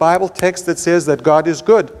is the Bible text that says that God is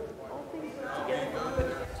good?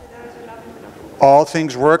 All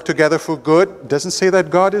things work together for good. Doesn't say that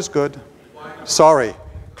God is good. Sorry.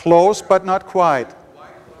 Close, but not quite.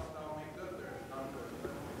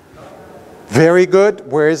 Very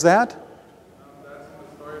good. Where is that?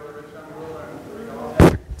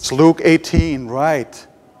 It's Luke 18, right.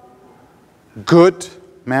 Good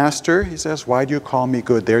master, he says, why do you call me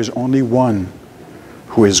good? There's only one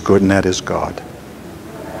who is good, and that is God.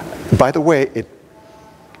 By the way,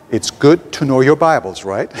 it's good to know your Bibles,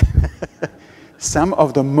 right? Some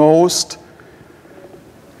of the most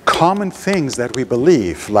common things that we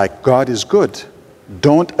believe, like God is good,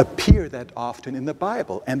 don't appear that often in the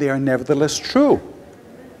Bible, and they are nevertheless true.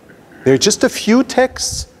 There are just a few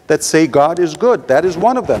texts that say God is good. That is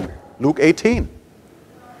one of them, Luke 18.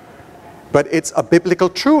 But it's a biblical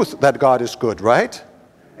truth that God is good, right?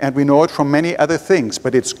 And we know it from many other things,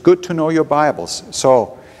 but it's good to know your Bibles.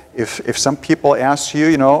 So if some people ask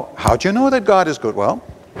you, how do you know that God is good? Well,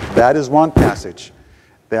 that is one passage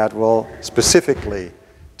that will specifically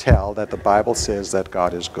tell that the Bible says that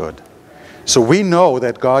God is good. So we know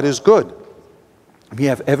that God is good. We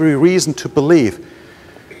have every reason to believe.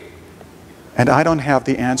 And I don't have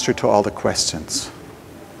the answer to all the questions.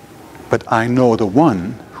 But I know the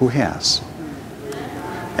one who has.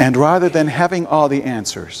 And rather than having all the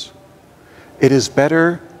answers, it is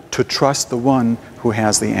better to trust the one who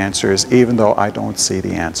has the answers, even though I don't see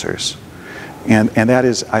the answers. And that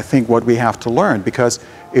is, I think, what we have to learn. Because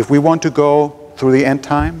if we want to go through the end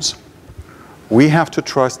times, we have to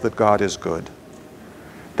trust that God is good,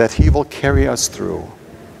 that He will carry us through,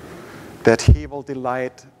 that He will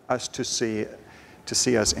delight us to see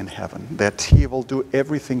us in heaven, that He will do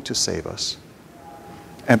everything to save us.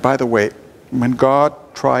 And by the way, when God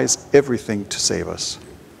tries everything to save us,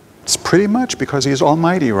 it's pretty much because He is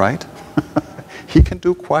almighty, right? He can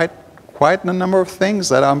do quite a number of things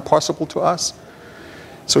that are impossible to us.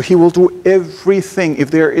 So He will do everything. If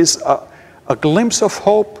there is a glimpse of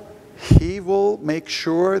hope, He will make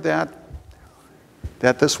sure that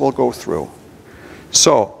this will go through.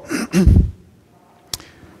 So,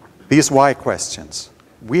 these why questions.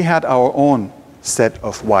 We had our own set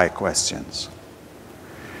of why questions.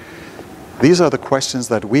 These are the questions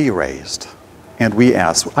that we raised and we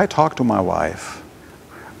asked. I talked to my wife.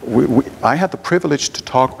 I had the privilege to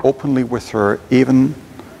talk openly with her, even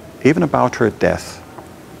about her death.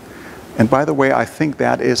 And by the way, I think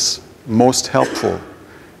that is most helpful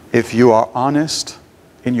if you are honest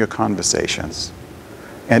in your conversations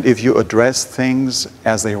and if you address things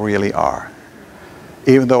as they really are.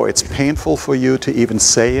 Even though it's painful for you to even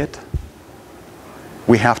say it,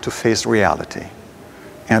 we have to face reality.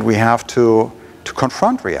 And we have to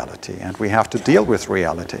confront reality. And we have to deal with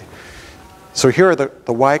reality. So here are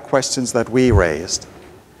the why questions that we raised.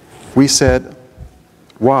 We said,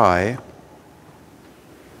 why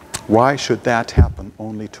should that happen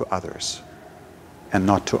only to others and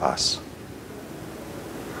not to us?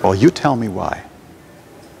 Well, you tell me why.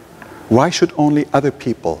 Why should only other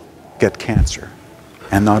people get cancer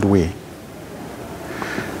and not we?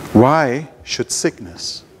 Why should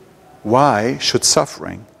sickness? Why should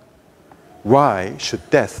suffering? Why should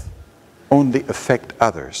death only affect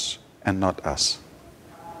others and not us?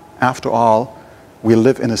 After all, we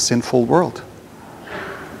live in a sinful world.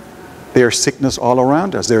 There's sickness all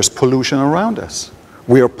around us. There's pollution around us.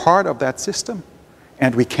 We are part of that system.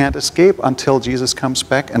 And we can't escape until Jesus comes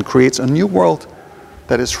back and creates a new world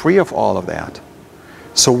that is free of all of that.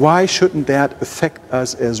 So why shouldn't that affect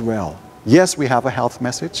us as well? Yes, we have a health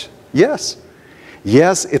message. Yes.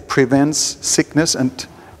 Yes, it prevents sickness and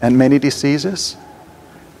many diseases.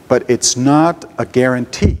 But it's not a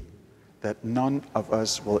guarantee that none of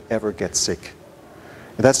us will ever get sick.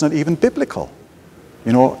 And that's not even biblical.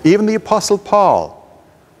 Even the Apostle Paul,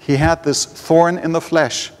 he had this thorn in the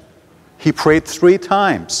flesh. He prayed 3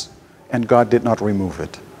 times, and God did not remove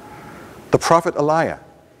it. The prophet Elijah,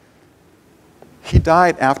 he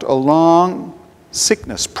died after a long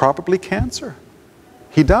sickness, probably cancer.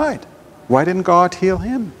 He died. Why didn't God heal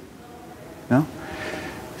him?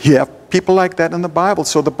 You have people like that in the Bible.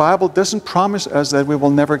 So the Bible doesn't promise us that we will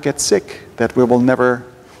never get sick, that we will never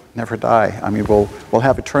die. I mean, we'll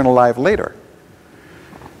have eternal life later.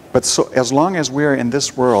 But so as long as we're in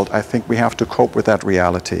this world, I think we have to cope with that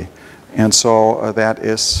reality. And so that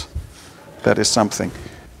is something.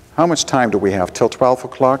 How much time do we have? Till 12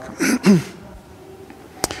 o'clock?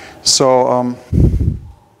 So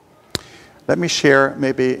let me share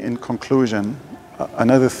maybe in conclusion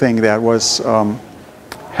another thing that was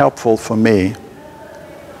helpful for me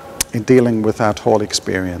in dealing with that whole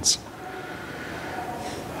experience.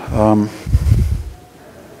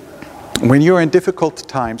 When you're in difficult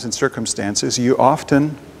times and circumstances, you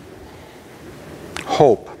often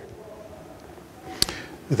hope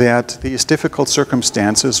that these difficult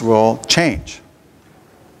circumstances will change.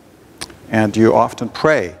 And you often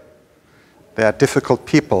pray that difficult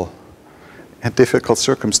people and difficult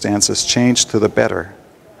circumstances change to the better.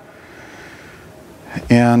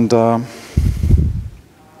 And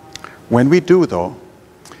when we do, though,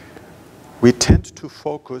 we tend to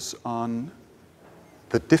focus on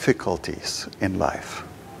the difficulties in life.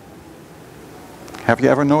 Have you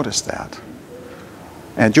ever noticed that?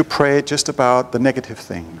 And you pray just about the negative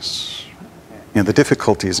things and the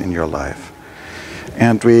difficulties in your life.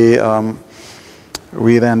 And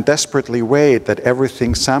we then desperately wait that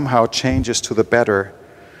everything somehow changes to the better,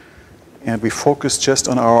 and we focus just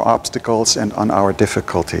on our obstacles and on our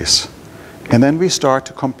difficulties. And then we start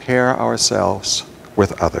to compare ourselves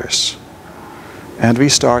with others. And we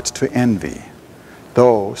start to envy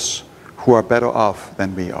those who are better off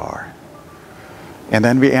than we are. And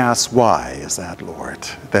then we ask, why is that, Lord?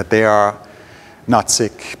 That they are not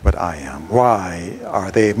sick, but I am. Why are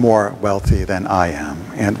they more wealthy than I am?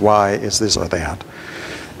 And why is this or that?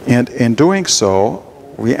 And in doing so,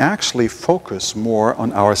 we actually focus more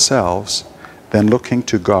on ourselves than looking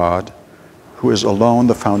to God, who is alone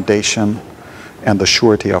the foundation and the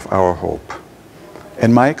surety of our hope.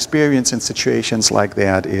 And my experience in situations like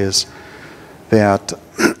that is that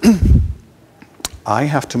I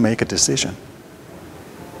have to make a decision.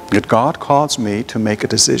 That God calls me to make a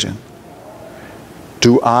decision.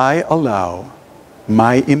 Do I allow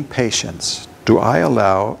my impatience, do I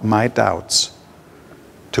allow my doubts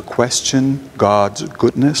to question God's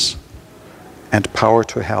goodness and power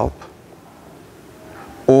to help?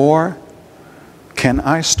 Or can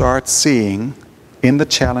I start seeing in the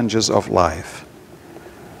challenges of life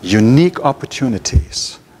unique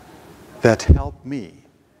opportunities that help me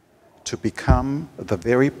to become the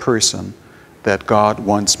very person that God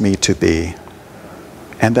wants me to be,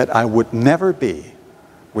 and that I would never be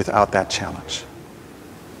without that challenge?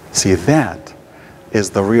 See, that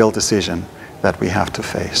is the real decision that we have to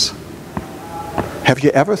face. Have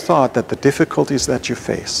you ever thought that the difficulties that you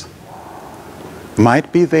face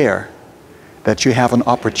might be there, that you have an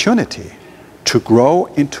opportunity to grow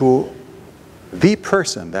into the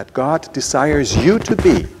person that God desires you to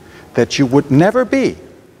be, that you would never be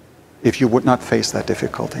if you would not face that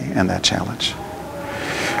difficulty and that challenge?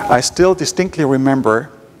 I still distinctly remember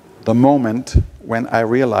the moment when I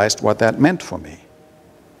realized what that meant for me.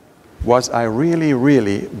 Was I really,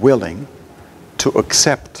 really willing to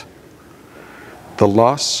accept the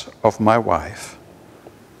loss of my wife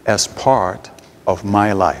as part of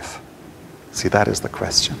my life? See, that is the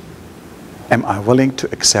question. Am I willing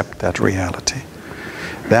to accept that reality?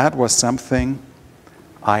 That was something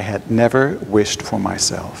I had never wished for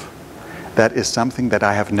myself. That is something that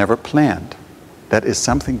I have never planned. That is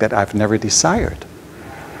something that I've never desired.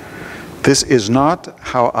 This is not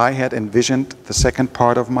how I had envisioned the second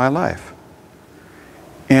part of my life.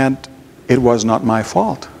 And it was not my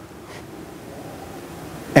fault.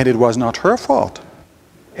 And it was not her fault.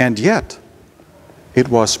 And yet, it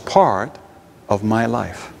was part of my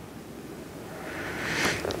life.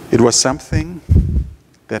 It was something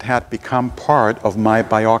that had become part of my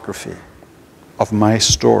biography, of my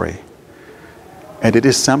story. And it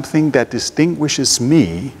is something that distinguishes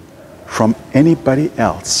me from anybody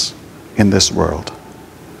else in this world.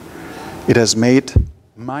 It has made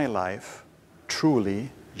my life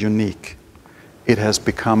truly unique. It has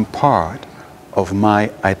become part of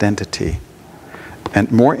my identity.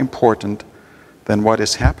 And more important than what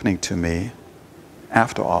is happening to me,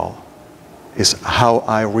 after all, is how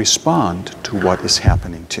I respond to what is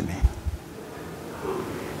happening to me.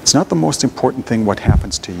 It's not the most important thing what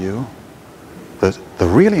happens to you. The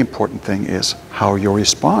really important thing is how you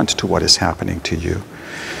respond to what is happening to you.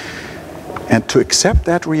 And to accept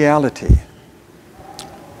that reality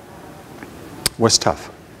was tough.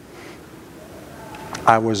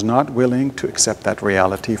 I was not willing to accept that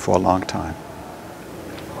reality for a long time.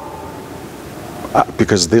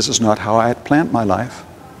 Because this is not how I had planned my life.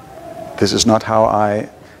 This is not how I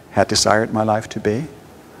had desired my life to be.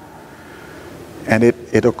 And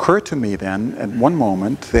it occurred to me then, at one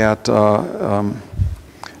moment, that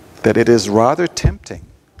it is rather tempting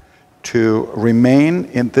to remain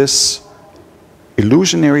in this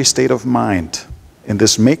illusionary state of mind, in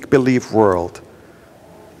this make-believe world,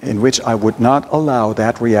 in which I would not allow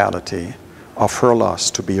that reality of her loss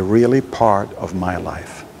to be really part of my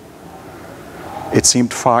life. It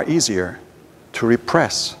seemed far easier to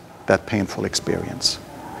repress that painful experience.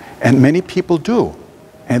 And many people do.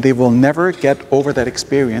 And they will never get over that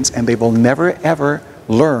experience, and they will never ever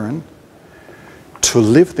learn to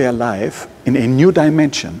live their life in a new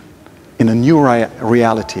dimension, in a new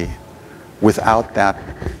reality without that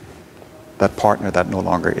partner that no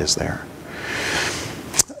longer is there.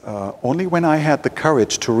 Only when I had the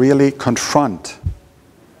courage to really confront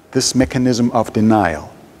this mechanism of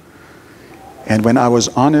denial, and when I was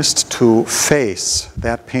honest to face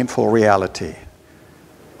that painful reality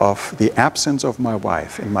of the absence of my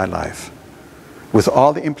wife in my life, with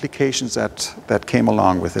all the implications that came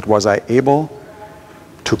along with it, was I able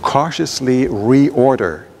to cautiously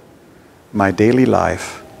reorder my daily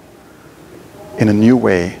life in a new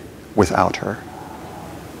way without her.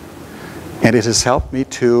 And it has helped me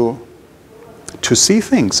to see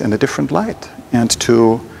things in a different light and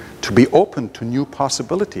to be open to new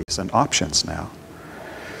possibilities and options now.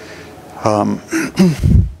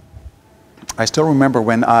 I still remember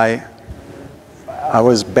when I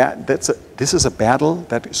was this is a battle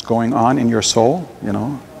that is going on in your soul, you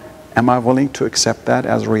know. Am I willing to accept that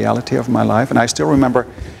as a reality of my life? And I still remember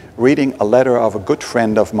reading a letter of a good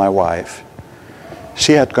friend of my wife.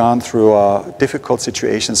 She had gone through difficult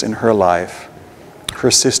situations in her life.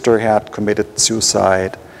 Her sister had committed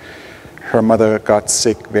suicide. Her mother got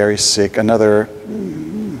sick, very sick. Another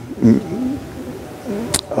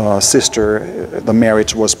sister, the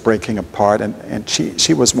marriage was breaking apart, and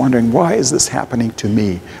she was wondering, why is this happening to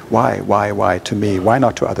me? Why to me? Why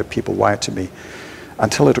not to other people? Why to me?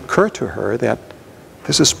 Until it occurred to her that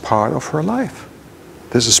this is part of her life.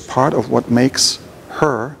 This is part of what makes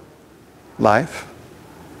her life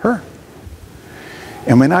her.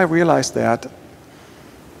 And when I realized that,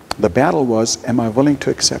 the battle was, am I willing to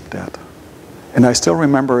accept that? And I still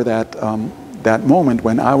remember that, that moment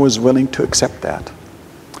when I was willing to accept that.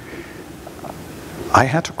 I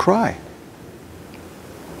had to cry.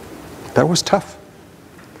 That was tough.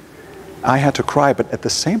 I had to cry, but at the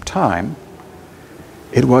same time,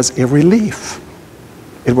 it was a relief.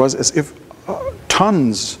 It was as if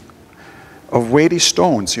tons of weighty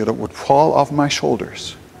stones, you know, would fall off my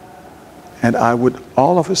shoulders. And I would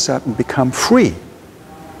all of a sudden become free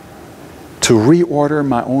to reorder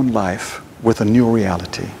my own life with a new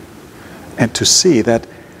reality. And to see that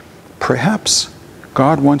perhaps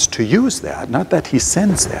God wants to use that, not that He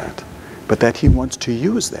sends that, but that He wants to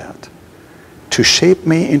use that to shape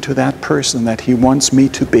me into that person that He wants me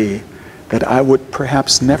to be, that I would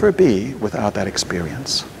perhaps never be without that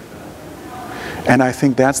experience. And I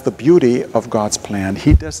think that's the beauty of God's plan.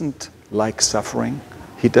 He doesn't like suffering.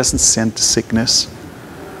 He doesn't send sickness.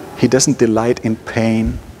 He doesn't delight in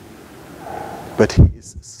pain. But He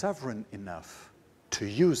is sovereign enough to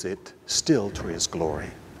use it still to His glory,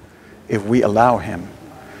 if we allow Him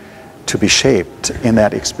to be shaped in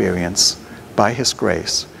that experience by His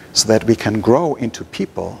grace, so that we can grow into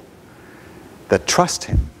people that trust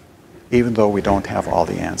Him, even though we don't have all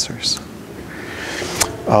the answers.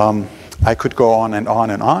 I could go on and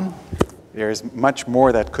on and on. There's much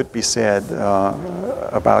more that could be said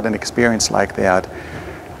about an experience like that.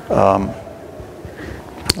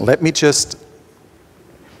 Let me just,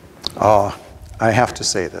 I have to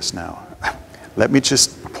say this now. Let me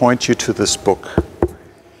just point you to this book.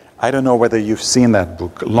 I don't know whether you've seen that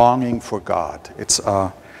book, Longing for God. It's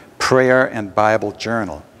a prayer and Bible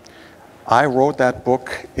journal. I wrote that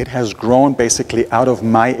book. It has grown basically out of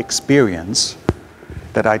my experience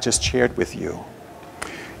that I just shared with you.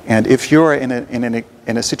 And if you're in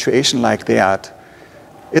a situation like that,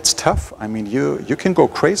 it's tough. I mean, you can go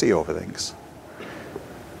crazy over things.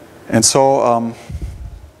 And so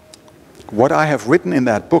what I have written in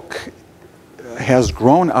that book has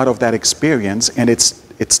grown out of that experience, and it's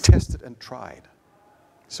tested and tried.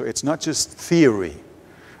 So it's not just theory.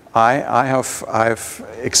 I've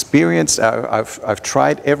experienced, I've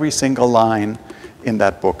tried every single line in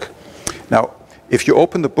that book. Now, if you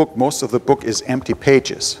open the book, most of the book is empty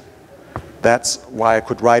pages. That's why I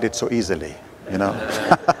could write it so easily, you know.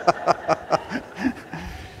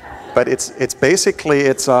 But it's basically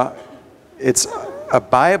a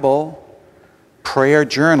Bible prayer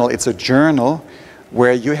journal. It's a journal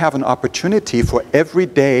where you have an opportunity for every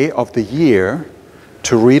day of the year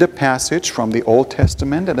to read a passage from the Old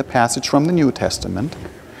Testament and a passage from the New Testament,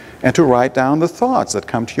 and to write down the thoughts that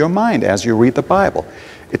come to your mind as you read the Bible.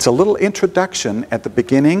 It's a little introduction at the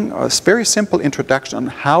beginning, a very simple introduction on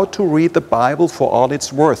how to read the Bible for all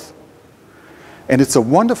it's worth. And it's a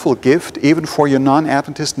wonderful gift even for your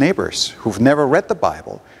non-Adventist neighbors who've never read the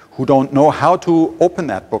Bible, who don't know how to open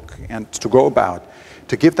that book and to go about,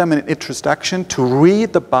 to give them an introduction to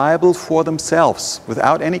read the Bible for themselves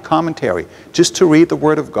without any commentary, just to read the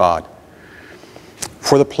Word of God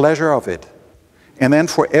for the pleasure of it. And then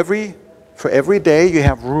for every day you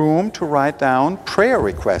have room to write down prayer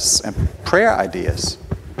requests and prayer ideas.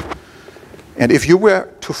 And if you were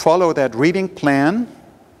to follow that reading plan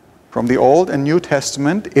from the Old and New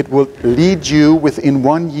Testament, it will lead you within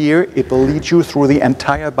 1 year, it will lead you through the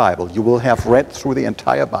entire Bible. You will have read through the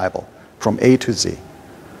entire Bible from A to Z.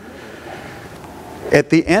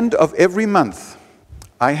 At the end of every month,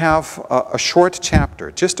 I have a short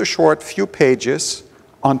chapter, just a short few pages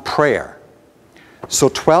on prayer. So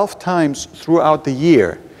 12 times throughout the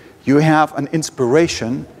year, you have an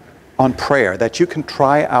inspiration on prayer, that you can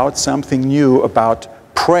try out something new about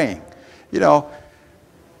praying. You know,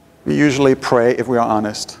 we usually pray, if we are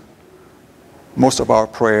honest, most of our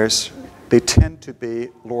prayers, they tend to be,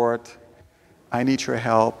 Lord, I need your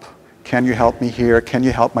help. Can you help me here? Can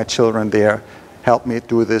you help my children there? Help me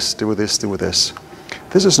do this, do this, do this.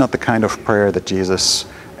 This is not the kind of prayer that Jesus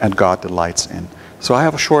and God delights in. So I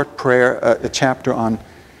have a short prayer, a chapter on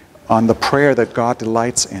the prayer that God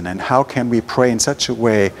delights in, and how can we pray in such a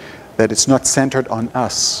way that it's not centered on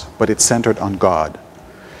us, but it's centered on God.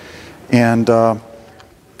 And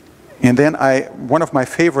then one of my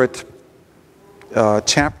favorite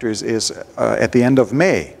chapters is at the end of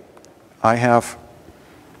May. I have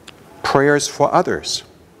prayers for others.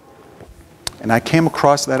 And I came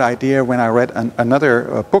across that idea when I read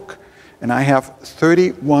another book, and I have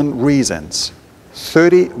 31 reasons.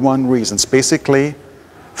 31 reasons, basically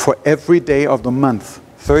for every day of the month.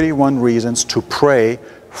 31 reasons to pray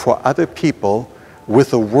for other people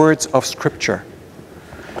with the words of Scripture.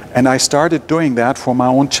 And I started doing that for my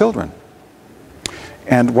own children.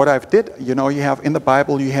 And what I've did, you know, you have in the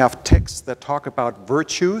Bible, you have texts that talk about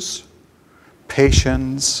virtues,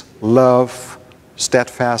 patience, love,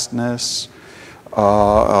 steadfastness,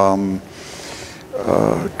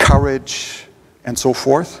 courage, and so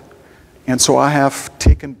forth. And so I have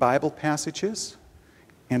taken Bible passages,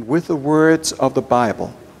 and with the words of the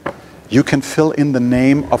Bible, you can fill in the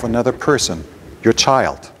name of another person, your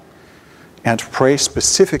child, and pray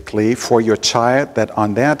specifically for your child that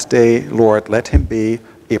on that day, Lord, let him be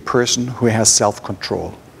a person who has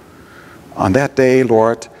self-control. On that day,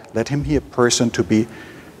 Lord, let him be a person to be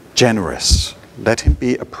generous. Let him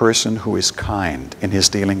be a person who is kind in his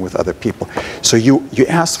dealing with other people. So you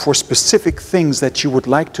ask for specific things that you would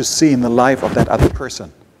like to see in the life of that other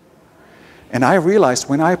person. And I realized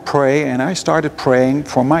when I pray, and I started praying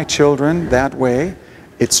for my children that way,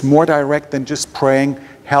 it's more direct than just praying,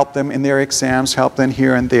 help them in their exams, help them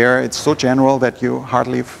here and there. It's so general that you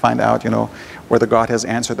hardly find out, you know, whether God has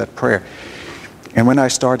answered that prayer. And when I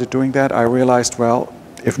started doing that, I realized, well,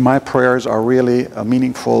 if my prayers are really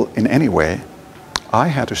meaningful in any way, I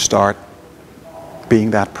had to start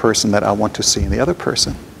being that person that I want to see in the other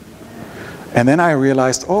person. And then I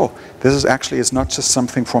realized, oh, this is actually, it's not just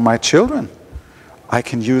something for my children. I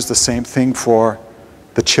can use the same thing for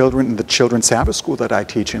the children in the children's Sabbath school that I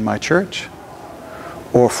teach in my church,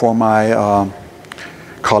 or for my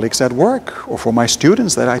colleagues at work, or for my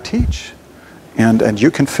students that I teach. And you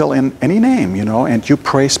can fill in any name, you know, and you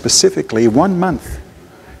pray specifically 1 month,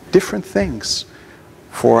 different things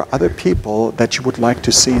for other people that you would like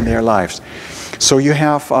to see in their lives. So you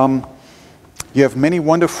have many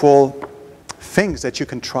wonderful things that you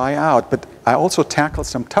can try out, but I also tackle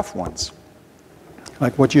some tough ones,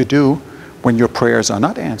 like what you do when your prayers are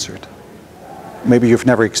not answered. Maybe you've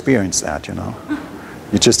never experienced that, you know.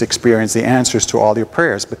 You just experience the answers to all your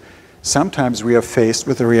prayers, but sometimes we are faced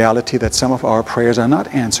with the reality that some of our prayers are not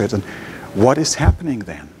answered. And what is happening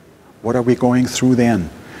then? What are we going through then?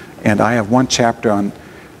 And I have one chapter on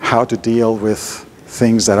how to deal with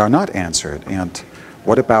things that are not answered, and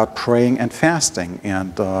what about praying and fasting,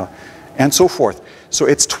 and so forth. So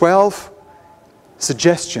it's 12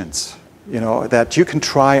 suggestions, you know, that you can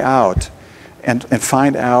try out and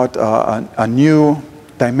find out a new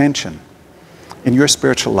dimension in your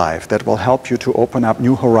spiritual life that will help you to open up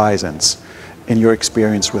new horizons in your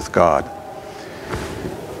experience with God.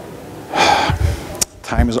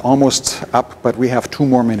 Time is almost up, but we have 2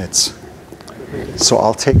 more minutes. So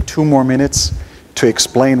I'll take 2 more minutes to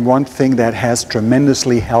explain one thing that has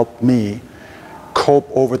tremendously helped me cope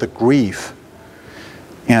over the grief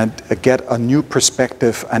and get a new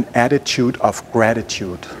perspective, an attitude of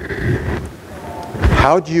gratitude.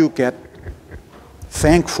 How do you get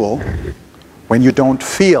thankful when you don't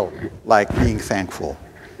feel like being thankful?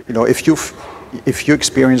 You know, if you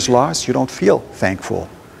experience loss, you don't feel thankful.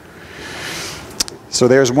 So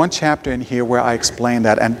there's one chapter in here where I explain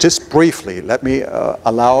that, and just briefly, let me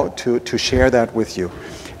allow to share that with you.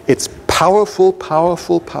 It's powerful,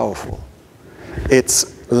 powerful, powerful.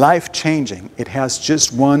 It's life-changing. It has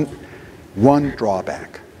just one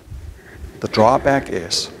drawback. The drawback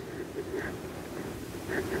is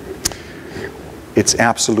it's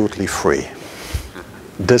absolutely free.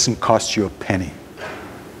 doesn't cost you a penny.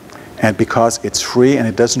 And because it's free and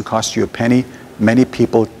it doesn't cost you a penny, many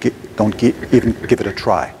people don't even give it a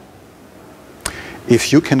try.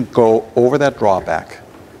 If you can go over that drawback,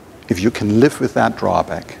 if you can live with that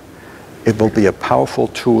drawback, it will be a powerful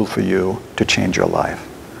tool for you to change your life.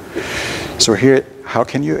 So here, how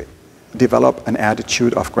can you develop an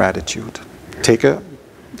attitude of gratitude? Take a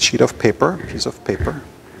sheet of paper, piece of paper,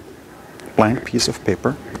 blank piece of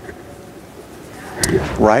paper.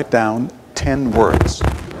 Write down 10 words,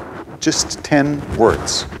 just 10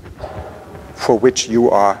 words for which you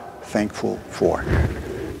are thankful for.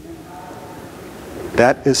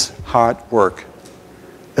 That is hard work,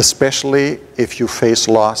 especially if you face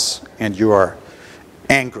loss and you are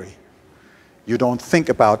angry. You don't think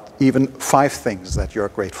about even 5 things that you're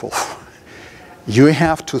grateful for. You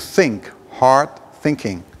have to think, hard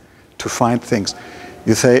thinking, to find things.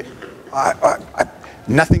 You say,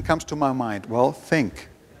 nothing comes to my mind. Well, think,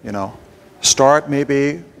 you know. Start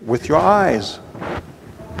maybe with your eyes.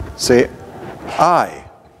 Say, I.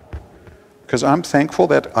 Because I'm thankful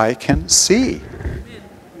that I can see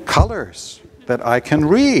colors, that I can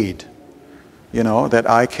read, you know, that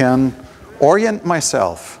I can orient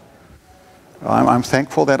myself. I'm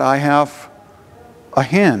thankful that I have a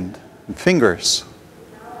hand and fingers.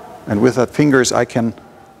 And with that fingers I can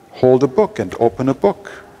hold a book and open a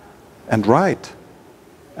book and write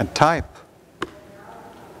and type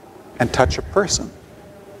and touch a person.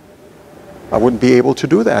 I wouldn't be able to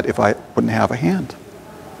do that if I wouldn't have a hand.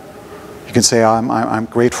 You can say, I'm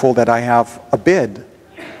grateful that I have a bed,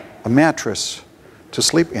 a mattress to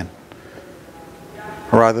sleep in,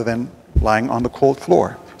 rather than lying on the cold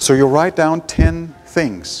floor. So you write down 10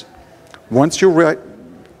 things. Once you've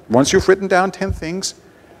written down 10 things,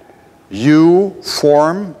 you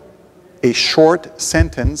form a short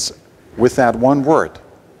sentence with that one word.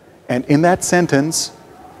 And in that sentence,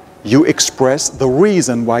 you express the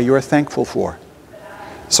reason why you're thankful for.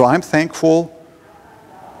 So I'm thankful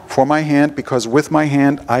for my hand because with my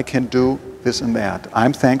hand I can do this and that.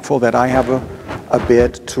 I'm thankful that I have a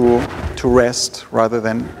bed to rest rather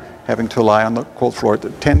than having to lie on the cold floor.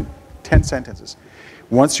 10 sentences.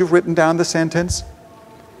 Once you've written down the sentence,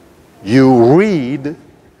 you read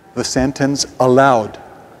the sentence aloud.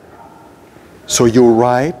 So you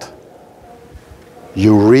write,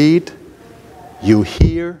 you read, you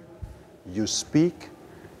hear, you speak,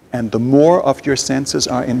 and the more of your senses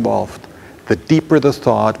are involved, the deeper the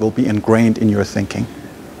thought will be ingrained in your thinking.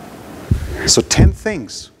 So 10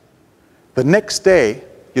 things. The next day,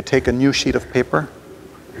 you take a new sheet of paper,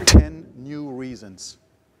 10 new reasons.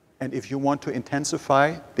 And if you want to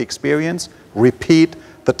intensify the experience, repeat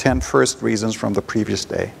the 10 first reasons from the previous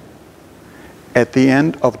day. At the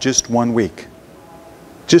end of just 1 week,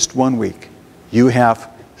 you have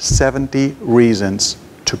 70 reasons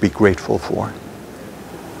to be grateful for.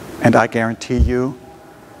 And I guarantee you,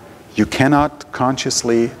 you cannot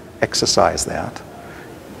consciously exercise that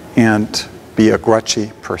and be a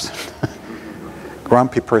grumpy person.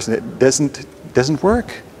 It doesn't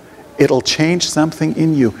work. It'll change something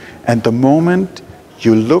in you. And the moment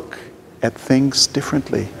you look at things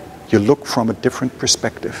differently, you look from a different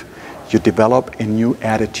perspective, you develop a new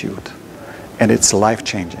attitude. And it's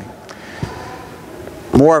life-changing.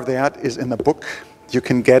 More of that is in the book. You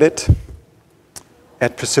can get it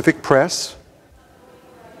at Pacific Press.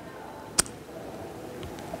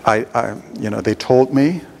 They told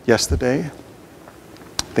me yesterday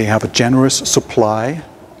they have a generous supply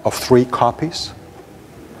of 3 copies.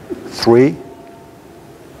 3.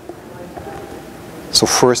 So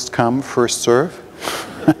first come, first serve.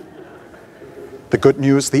 The good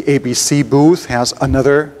news, the ABC booth has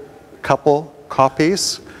another couple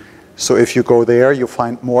copies. So if you go there, you'll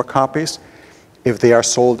find more copies. If they are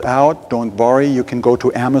sold out, don't worry. You can go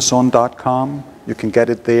to Amazon.com. You can get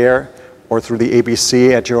it there or through the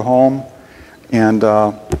ABC at your home. And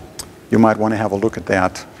you might want to have a look at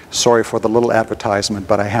that. Sorry for the little advertisement,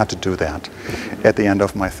 but I had to do that at the end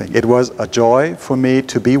of my thing. It was a joy for me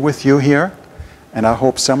to be with you here. And I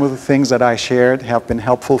hope some of the things that I shared have been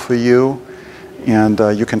helpful for you. And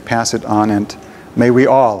you can pass it on. And may we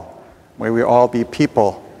all be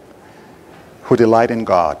people who delight in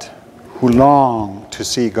God, who long to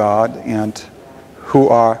see God, and who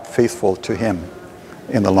are faithful to Him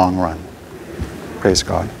in the long run. Praise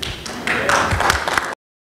God.